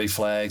 3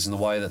 flags and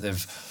the way that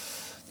they've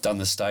done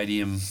the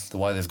stadium, the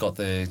way they've got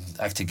their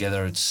act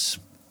together. It's,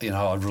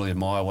 I really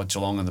admire what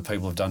Geelong and the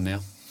people have done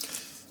now.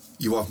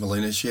 Your wife,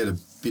 Melina, she had a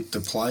bit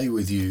to play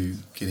with you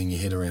getting your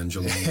head around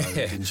Geelong,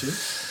 didn't she?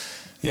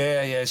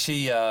 Yeah.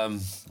 She, you're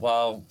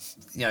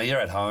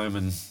at home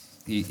and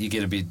you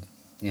get a bit,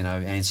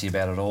 antsy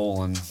about it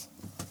all. And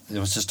there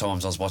was just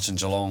times I was watching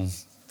Geelong,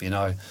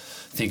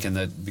 thinking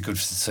that it'd be good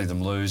to see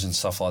them lose and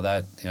stuff like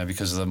that,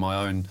 because of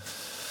my own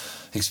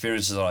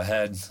experiences that I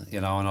had,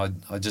 and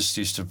I just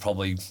used to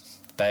probably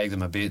bag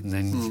them a bit. And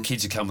then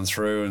kids are coming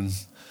through and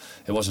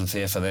it wasn't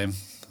fair for them.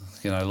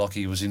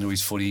 Lockie was into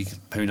his footy.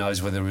 Who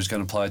knows whether he was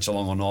going to play at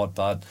Geelong or not,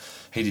 but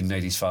he didn't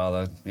need his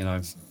father,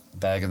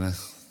 bagging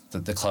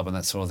the club and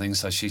that sort of thing.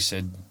 So she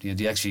said, do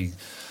you actually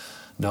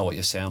know what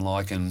you sound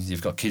like? And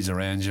you've got kids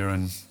around you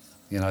and,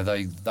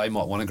 they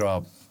might want to grow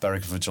up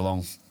barracking for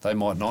Geelong. They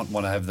might not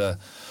want to have the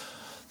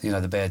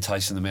bad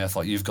taste in the mouth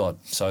like you've got.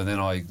 So then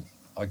I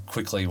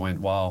quickly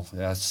went, wow,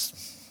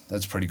 that's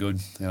pretty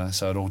good.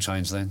 So it all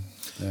changed then.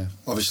 Yeah.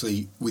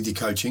 Obviously, with your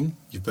coaching,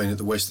 you've been at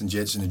the Western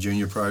Jets in a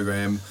junior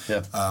program.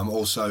 Yep.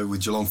 Also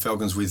with Geelong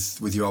Falcons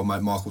with your old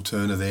mate Michael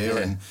Turner there,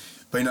 and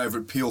been over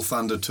at Peel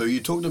Thunder too.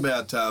 You talked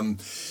about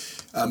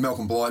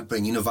Malcolm Blight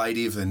being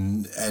innovative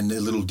and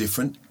a little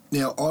different.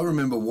 Now, I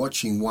remember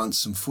watching once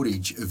some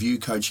footage of you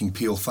coaching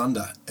Peel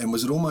Thunder, and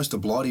was it almost a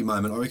Blighty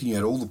moment? I reckon you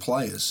had all the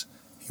players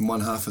in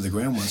one half of the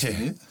ground once,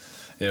 didn't you?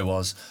 Yeah, it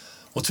was.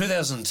 Well,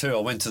 2002, I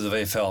went to the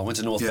VFL. I went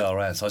to North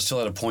Ballarat, so I still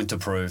had a point to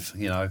prove.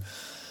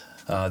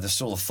 There's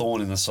still a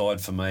thorn in the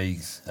side for me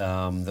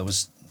that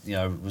was,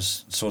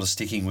 was sort of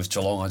sticking with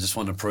Geelong. I just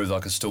wanted to prove that I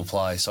could still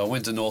play. So I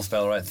went to North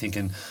Ballarat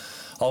thinking,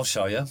 I'll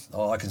show you.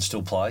 I can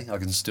still play. I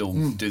can still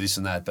do this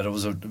and that. But it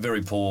was a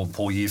very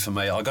poor year for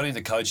me. I got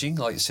into coaching.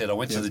 Like you said, I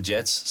went to the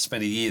Jets,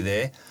 spent a year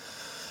there.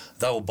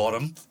 They were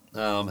bottom,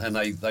 and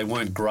they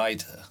weren't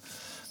great.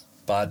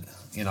 But,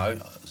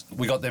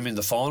 we got them in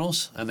the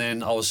finals, and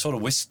then I was sort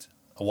of whisked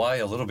away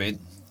a little bit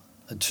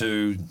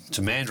to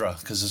Mandurah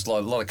because there's a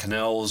lot of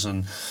canals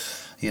and,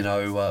 it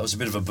was a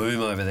bit of a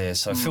boom over there.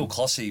 So Phil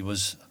Clossy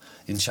was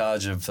in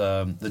charge of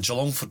the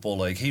Geelong Football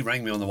League. He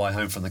rang me on the way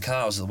home from the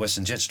car. I was at the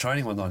Western Jets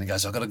training one night, and he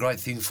goes, I've got a great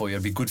thing for you.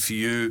 It'd be good for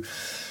you,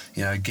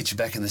 get you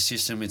back in the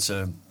system. It's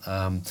a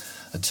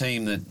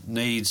team that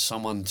needs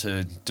someone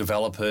to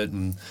develop it,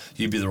 and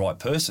you'd be the right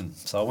person.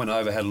 So I went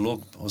over, had a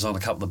look. I was on a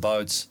couple of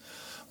boats,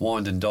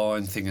 wined and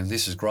dined, thinking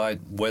this is great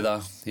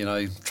weather,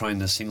 trained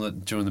in a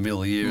singlet during the middle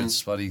of the year.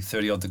 It's bloody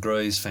 30-odd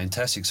degrees,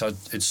 fantastic. So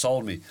it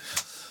sold me.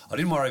 I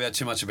didn't worry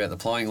too much about the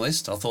playing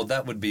list. I thought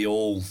that would be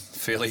all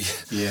fairly,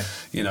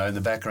 in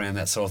the background,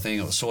 that sort of thing.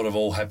 It was sort of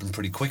all happened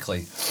pretty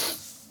quickly.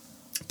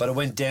 But it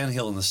went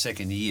downhill in the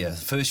second year.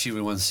 First year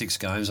we won 6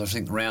 games. I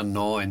think round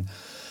 9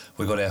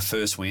 we got our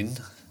first win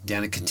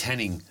down at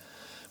Katanning,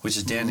 which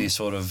is down near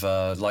sort of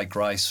Lake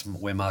Grace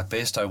where Mark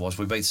Bairstow was.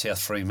 We beat South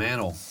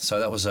Fremantle. So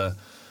that was a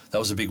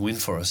big win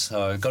for us.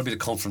 So got a bit of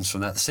confidence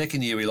from that. The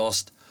second year we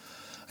lost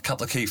a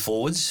couple of key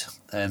forwards,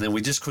 and then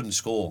we just couldn't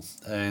score.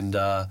 And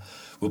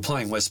we were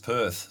playing West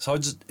Perth. So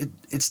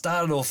it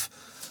started off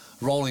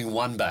rolling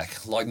one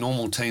back like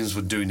normal teams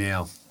would do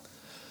now.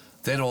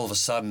 Then all of a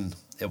sudden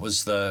it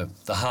was the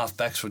half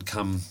backs would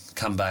come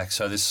back.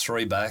 So there's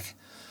 3 back.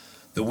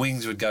 The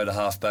wings would go to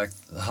half back.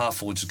 The half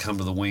forwards would come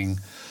to the wing.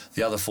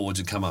 The other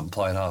forwards would come up and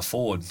play at half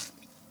forward.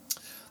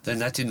 Then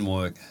that didn't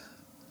work.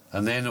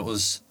 And then it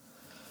was,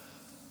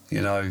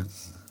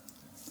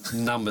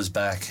 numbers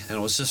back, and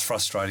it was just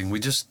frustrating. We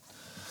just,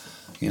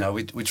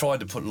 we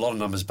tried to put a lot of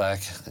numbers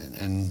back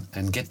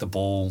and get the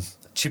ball,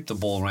 chip the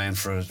ball around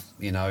for,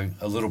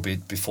 a little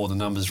bit before the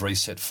numbers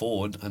reset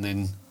forward, and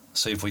then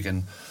see if we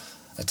can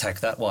attack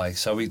that way.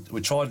 So we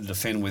tried to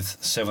defend with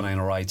 17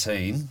 or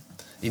 18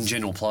 in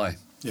general play.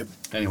 Yep.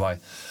 Anyway,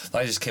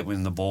 they just kept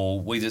winning the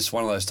ball. One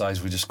of those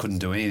days we just couldn't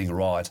do anything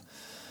right.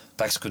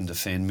 Backs couldn't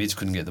defend, mids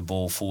couldn't get the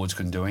ball, forwards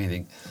couldn't do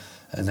anything.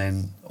 And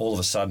then all of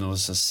a sudden it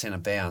was a centre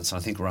bounce. I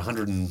think we're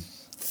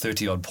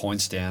 130-odd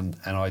points down,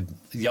 and I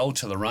yelled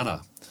to the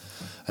runner.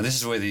 And this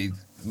is where the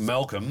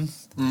Malcolm,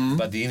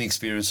 but the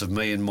inexperience of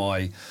me in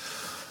my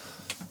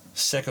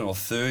second or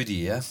third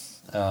year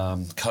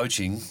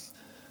coaching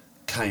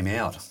came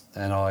out.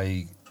 And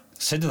I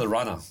said to the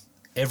runner,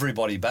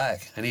 everybody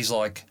back. And he's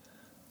like,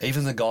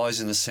 even the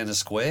guys in the centre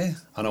square?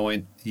 And I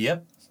went,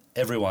 yep,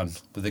 everyone.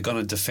 But they're going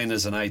to defend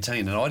as an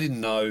 18. And I didn't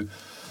know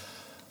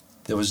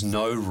there was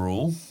no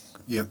rule.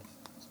 Yep.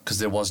 Because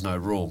there was no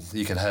rule.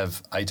 You could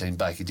have 18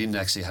 back. You didn't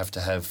actually have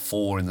to have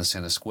 4 in the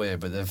centre square,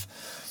 but they've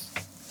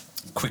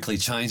quickly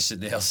changed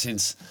it now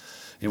since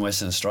in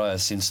Western Australia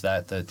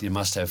that you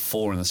must have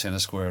 4 in the centre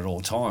square at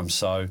all times.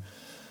 So,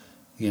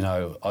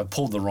 I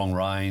pulled the wrong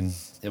rein.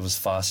 It was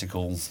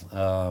farcical.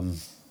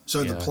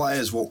 So the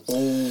players were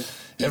all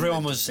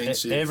everyone was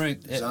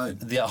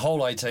the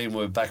whole 18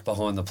 were back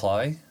behind the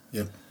play.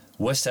 Yep.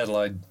 West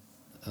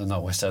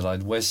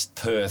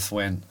Perth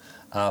went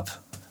up.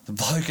 The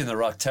bloke in the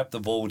ruck tapped the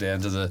ball down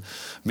to the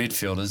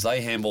midfielders.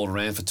 They handballed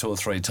around for 2 or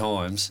 3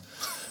 times,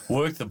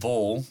 worked the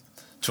ball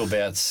to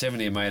about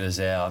 70 metres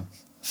out,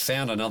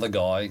 found another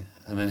guy,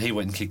 and then he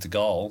went and kicked a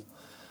goal.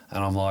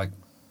 And I'm like,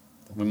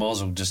 we might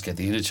as well just get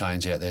the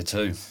interchange out there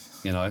too,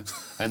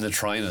 and the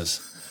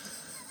trainers.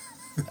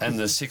 And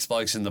the 6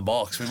 blokes in the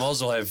box. We might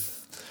as well have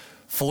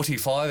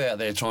 45 out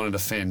there trying to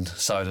defend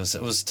Sodas.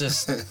 It was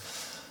just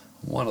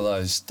one of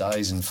those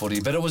days in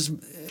footy. But it was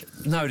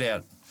no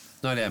doubt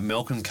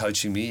Malcolm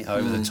coaching me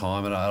over the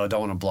time, and I don't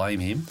want to blame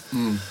him,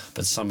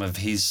 but some of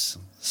his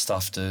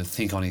stuff to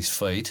think on his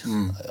feet,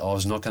 I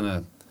was not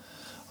going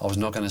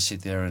to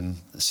sit there and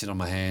sit on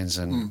my hands,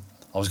 and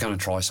I was going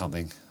to try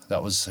something.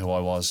 That was who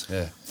I was,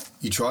 yeah.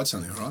 You tried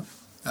something, right?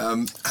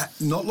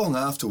 Not long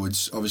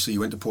afterwards, obviously you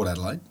went to Port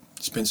Adelaide,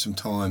 spent some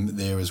time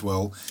there as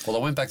well. Well, I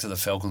went back to the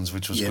Falcons,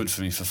 which was good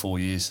for me for 4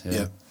 years.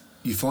 Yeah.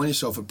 You find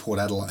yourself at Port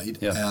Adelaide,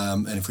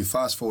 and if we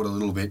fast forward a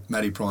little bit,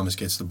 Matty Primus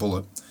gets the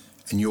bullet,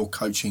 and you're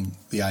coaching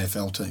the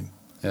AFL team.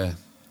 Yeah.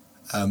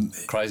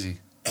 Crazy.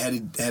 How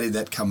did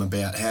that come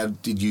about? How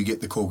did you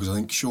get the call? Because I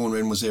think Sean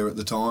Wren was there at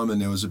the time,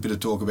 and there was a bit of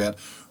talk about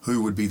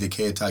who would be the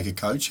caretaker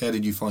coach. How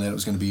did you find out it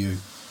was going to be you?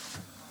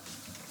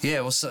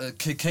 Yeah, well, so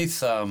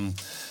Keith rang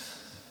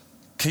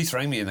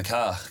me in the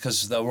car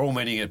because they were all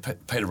meeting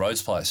at Peter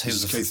Rhodes' place.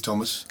 Keith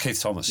Thomas.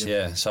 Keith Thomas,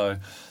 yeah. So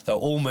they were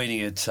all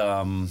meeting at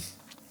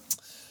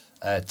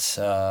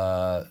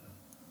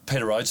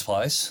Peter Rhodes'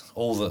 place,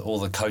 all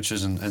the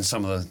coaches and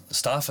some of the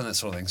staff and that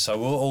sort of thing. So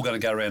we're all going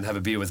to go around and have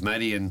a beer with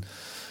Matty and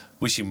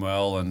wish him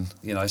well and,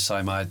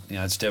 say, mate,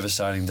 it's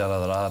devastating,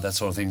 that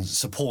sort of thing,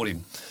 support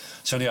him.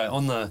 So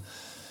anyway,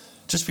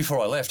 just before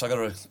I left, I got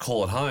a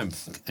call at home,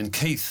 and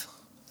Keith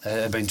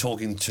had been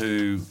talking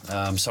to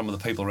some of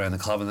the people around the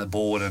club and the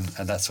board and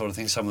that sort of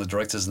thing, some of the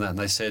directors and that, and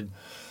they said,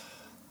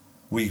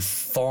 we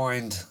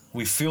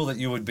feel that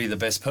you would be the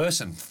best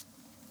person.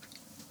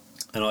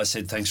 And I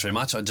said, thanks very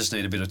much, I just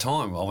need a bit of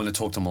time. I went to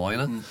talk to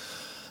Melina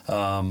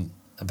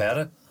about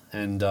it,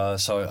 and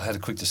so I had a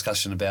quick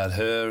discussion about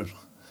her,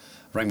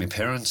 rang my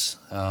parents,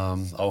 I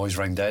always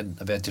rang Dad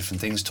about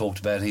different things, talked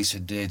about it. He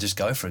said, yeah, just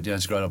go for it,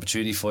 it's a great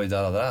opportunity for you,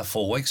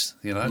 4 weeks,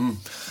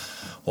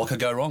 what could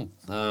go wrong?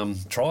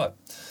 Try it.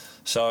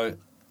 So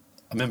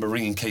I remember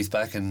ringing Keith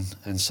back and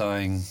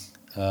saying,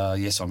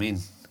 yes, I'm in,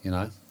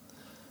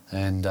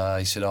 and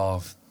he said,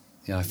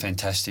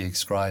 fantastic,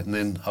 it's great. And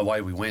then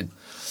away we went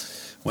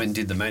and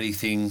did the Matty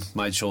thing,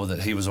 made sure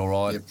that he was all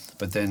right,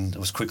 but then it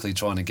was quickly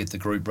trying to get the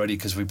group ready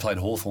because we played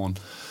Hawthorn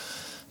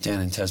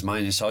down in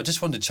Tasmania. So I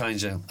just wanted to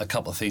change a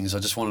couple of things. I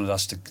just wanted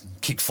us to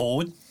kick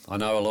forward. I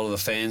know a lot of the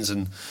fans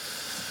and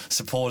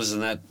supporters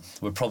and that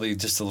were probably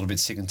just a little bit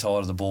sick and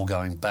tired of the ball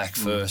going back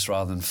first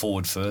rather than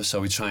forward first.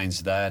 So we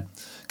changed that,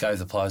 gave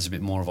the players a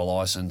bit more of a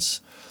licence,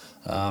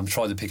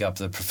 tried to pick up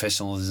the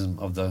professionalism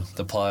of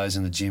the players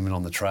in the gym and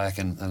on the track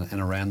and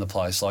around the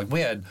place. Like, we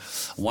had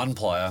one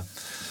player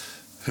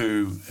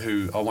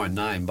who I won't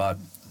name, but,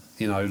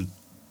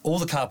 all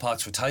the car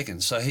parks were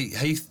taken. So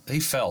he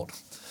felt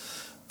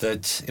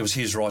that it was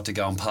his right to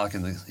go and park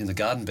in the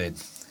garden bed,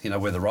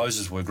 where the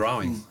roses were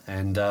growing,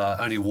 and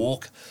only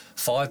walk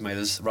 5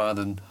 metres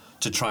rather than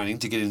to training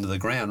to get into the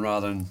ground,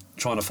 rather than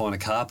trying to find a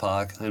car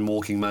park and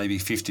walking maybe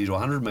 50 to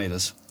 100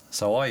 metres.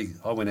 So I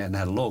went out and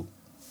had a look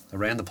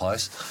around the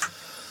place,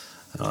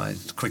 and I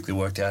quickly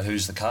worked out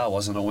whose the car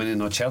was, and I went in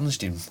and I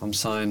challenged him. I'm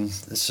saying,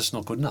 it's just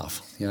not good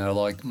enough.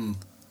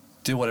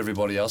 Do what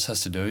everybody else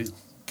has to do,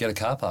 get a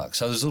car park.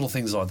 So there's little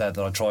things like that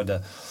I tried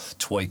to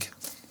tweak.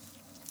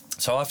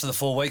 So after the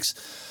 4 weeks,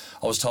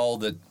 I was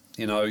told that,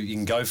 you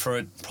can go for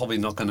it, probably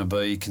not going to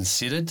be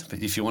considered, but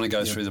if you want to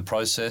go through the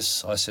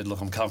process, I said,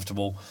 look, I'm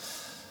comfortable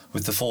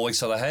with the 4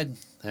 weeks that I had,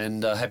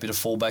 and happy to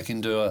fall back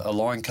into a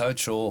line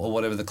coach or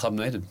whatever the club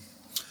needed.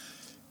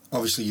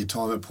 Obviously, your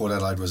time at Port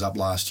Adelaide was up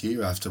last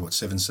year after,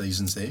 7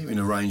 seasons there in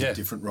a range of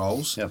different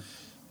roles. Yep.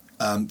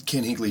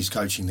 Ken Higley's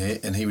coaching there,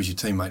 and he was your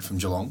teammate from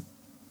Geelong.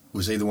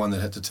 Was he the one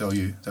that had to tell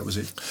you that was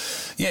it?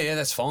 Yeah,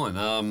 that's fine.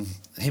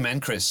 Him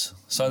and Chris.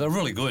 So they're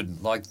really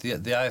good. Like, the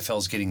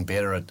AFL's getting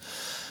better at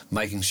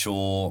making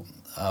sure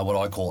what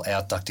I call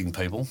outducting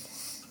people.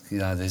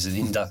 There's an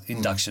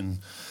induction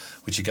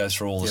which you go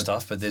through all the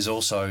stuff, but there's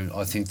also,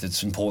 I think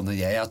that's important that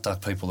you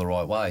outduct people the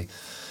right way.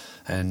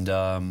 And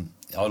I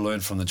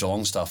learned from the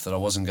Geelong stuff that I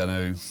wasn't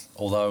going to,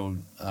 although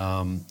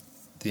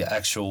the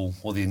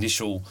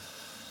initial,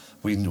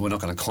 we're not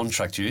going to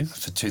contract you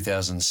for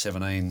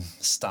 2017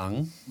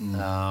 stung.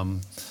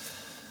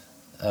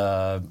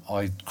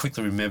 I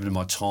quickly remembered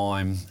my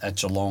time at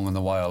Geelong and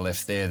the way I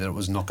left there, that it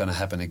was not going to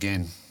happen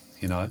again,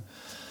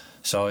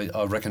 So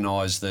I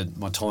recognised that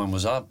my time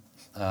was up.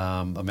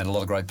 I met a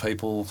lot of great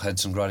people, had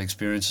some great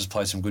experiences,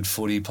 played some good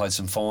footy, played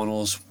some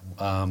finals.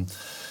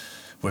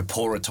 We're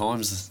poor at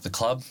times, the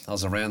club. I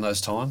was around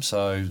those times.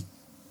 So,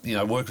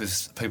 worked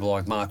with people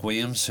like Mark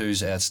Williams,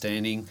 who's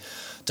outstanding,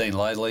 Dean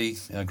Laidley,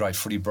 a great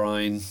footy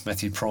brain,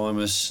 Matthew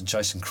Primus,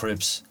 Jason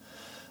Cripps,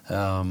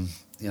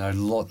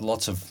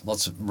 lots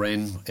of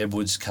Ren,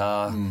 Edwards,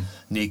 Carr,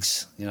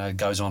 Nicks,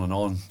 goes on and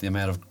on, the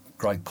amount of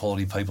great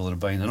quality people that have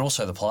been, and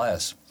also the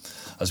players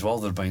as well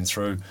that have been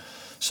through.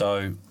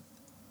 So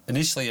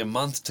initially, a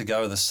month to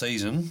go of the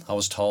season, I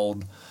was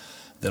told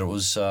that it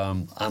was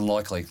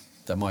unlikely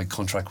that my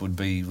contract would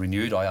be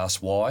renewed. I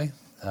asked why,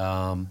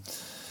 and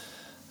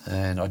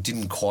I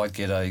didn't quite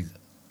get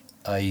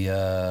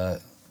a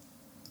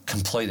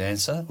complete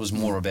answer. It was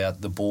more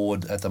about the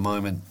board at the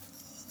moment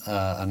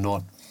are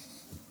not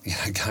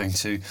going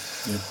to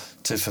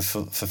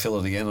fulfil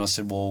it again. And I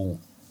said, well,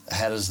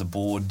 how does the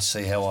board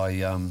see how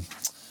I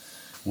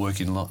work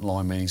in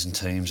line meetings and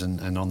teams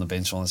and on the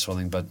bench and all that sort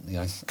of thing? But,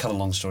 cut a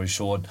long story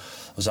short,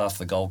 it was after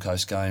the Gold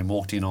Coast game,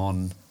 walked in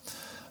on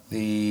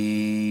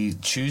the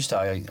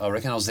Tuesday, I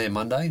reckon. I was there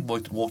Monday,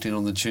 walked in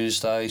on the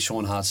Tuesday.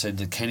 Sean Hart said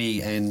that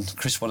Kenny and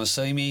Chris want to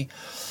see me.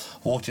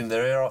 Walked in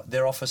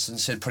their office and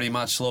said pretty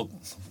much, look,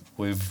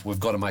 we've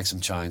got to make some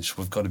change.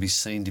 We've got to be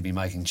seen to be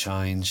making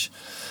change.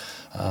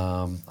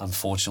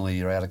 Unfortunately,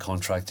 you're out of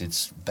contract.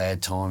 It's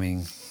bad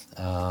timing.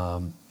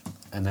 And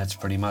that's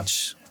pretty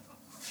much,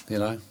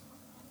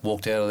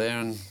 walked out of there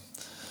and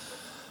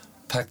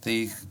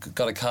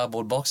got a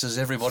cardboard box as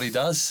everybody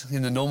does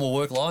in the normal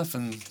work life,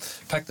 and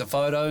packed the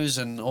photos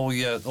and all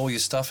your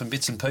stuff and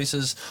bits and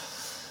pieces,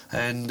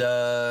 and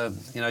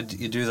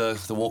you do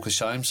the walk of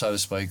shame, so to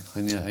speak,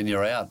 and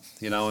you're out,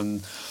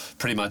 and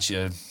pretty much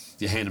you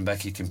hand them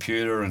back your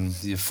computer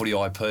and your footy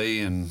IP,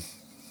 and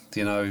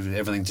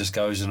everything just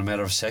goes in a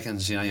matter of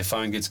seconds. Your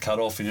phone gets cut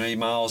off and your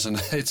emails,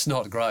 and it's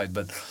not great,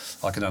 but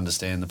I can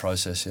understand the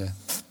process.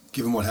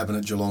 Given what happened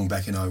at Geelong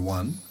back in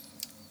 2001,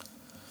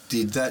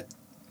 did that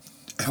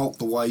help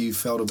the way you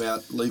felt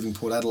about leaving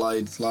Port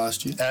Adelaide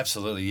last year?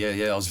 Absolutely,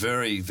 yeah. I was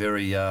very,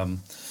 very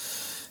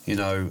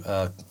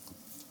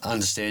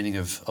understanding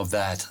of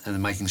that, and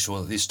then making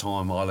sure that this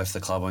time I left the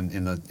club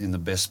in the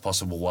best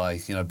possible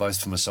way, both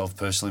for myself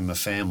personally and my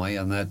family,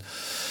 and that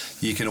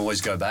you can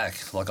always go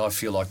back. Like, I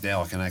feel like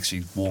now I can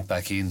actually walk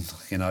back in,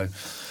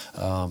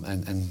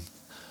 and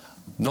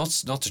not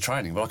to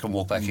training, but I can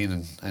walk back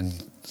in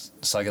and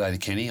say good day to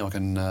Kenny. I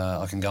can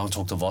go and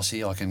talk to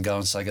Vossi. I can go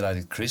and say good day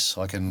to Chris.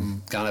 I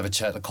can go and have a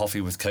chat, a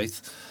coffee with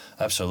Keith.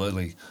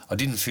 Absolutely. I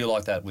didn't feel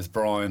like that with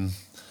Brian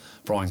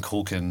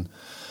Cook and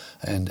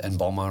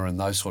Bomber and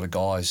those sort of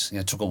guys.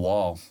 It took a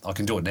while. I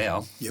can do it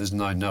now. Yep. There's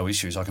no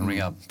issues. I can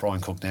ring up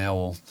Brian Cook now,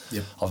 or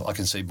I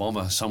can see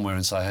Bomber somewhere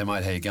and say, hey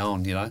mate, how you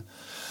going?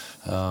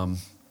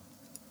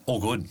 All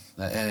good.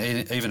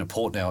 And even at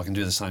Port now, I can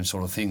do the same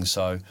sort of thing.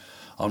 So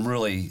I'm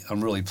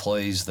really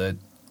pleased that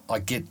I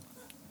get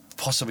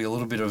possibly a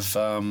little bit of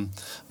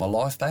my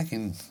life back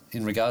in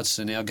regards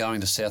to now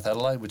going to South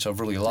Adelaide, which I've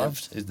really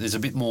loved. There's a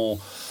bit more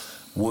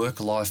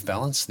work-life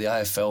balance. The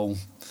AFL,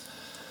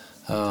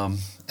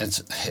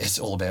 it's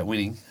all about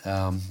winning.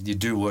 You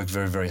do work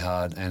very, very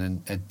hard,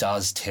 and it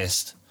does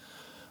test,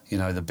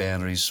 the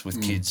boundaries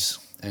with kids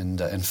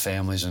and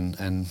families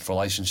and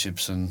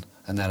relationships and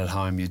that at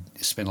home. You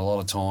spend a lot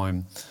of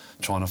time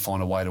trying to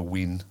find a way to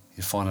win.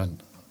 You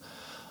find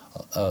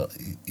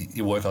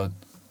you work a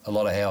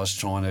lot of hours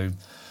trying to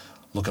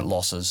look at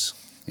losses.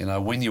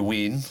 When you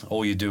win,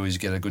 all you do is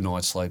get a good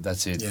night's sleep.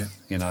 That's it.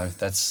 Yeah.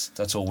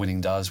 That's all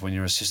winning does when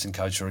you're assistant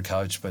coach or a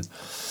coach. But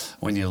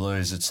when you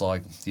lose, it's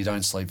like you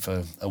don't sleep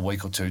for a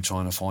week or two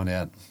trying to find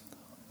out,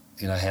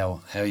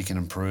 how you can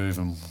improve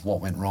and what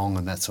went wrong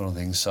and that sort of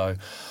thing. So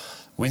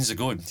wins are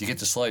good. You get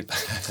to sleep.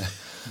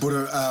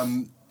 But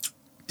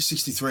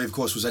 63, of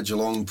course, was at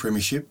Geelong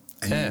Premiership,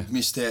 and you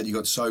missed out. You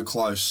got so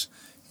close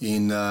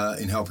in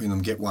helping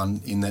them get one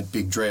in that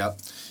big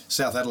drought.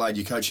 South Adelaide,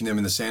 you're coaching them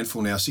in the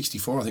Sandful now.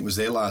 64, I think, was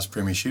their last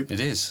premiership. It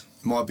is.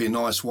 Might be a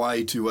nice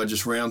way to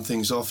just round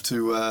things off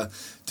to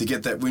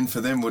get that win for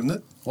them, wouldn't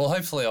it? Well,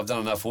 hopefully I've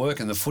done enough work,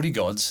 and the footy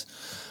gods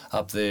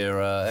up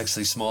there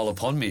actually smile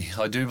upon me.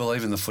 I do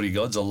believe in the footy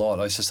gods a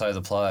lot. I used to say to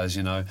the players,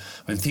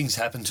 when things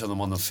happen to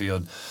them on the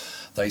field,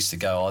 they used to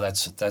go, oh,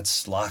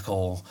 that's luck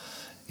or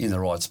in the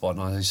right spot.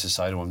 And I used to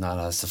say to them,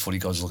 no, it's the footy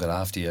gods looking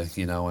after you,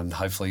 and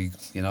hopefully,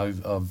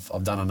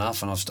 I've done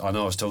enough, and I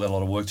know I've still got a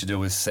lot of work to do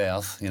with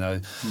South,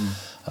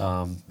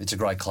 It's a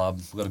great club.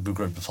 We've got a good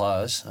group of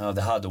players.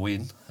 They're hard to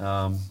win.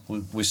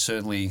 We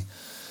certainly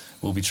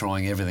will be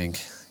trying everything,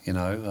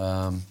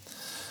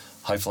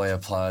 Hopefully our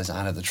players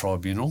aren't at the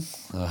tribunal.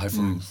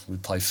 Hopefully we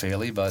play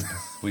fairly, but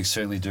we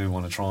certainly do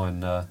want to try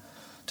and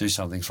do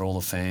something for all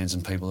the fans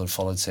and people that have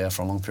followed South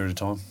for a long period of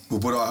time. Well,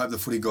 but I hope the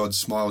footy gods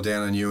smile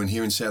down on you. And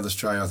here in South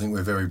Australia, I think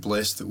we're very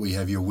blessed that we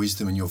have your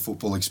wisdom and your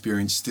football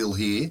experience still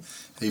here,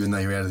 even though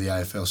you're out of the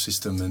AFL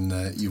system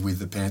and you're with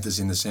the Panthers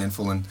in the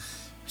Sandful, and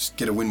just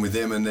get a win with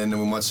them, and then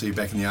we might see you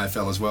back in the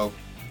AFL as well.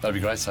 That'd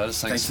be great,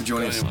 Sodas. Thanks for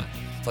joining us.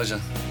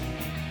 Pleasure.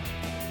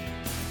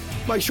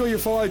 Make sure you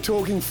follow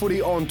Talking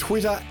Footy on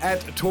Twitter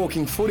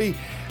 @Talking Footy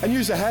and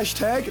use the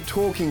hashtag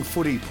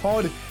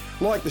TalkingFootyPod.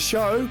 Like the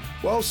show,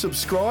 well,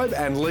 subscribe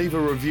and leave a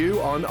review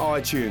on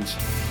iTunes.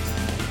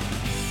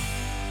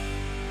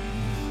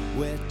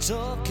 We're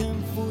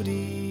talking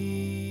footy.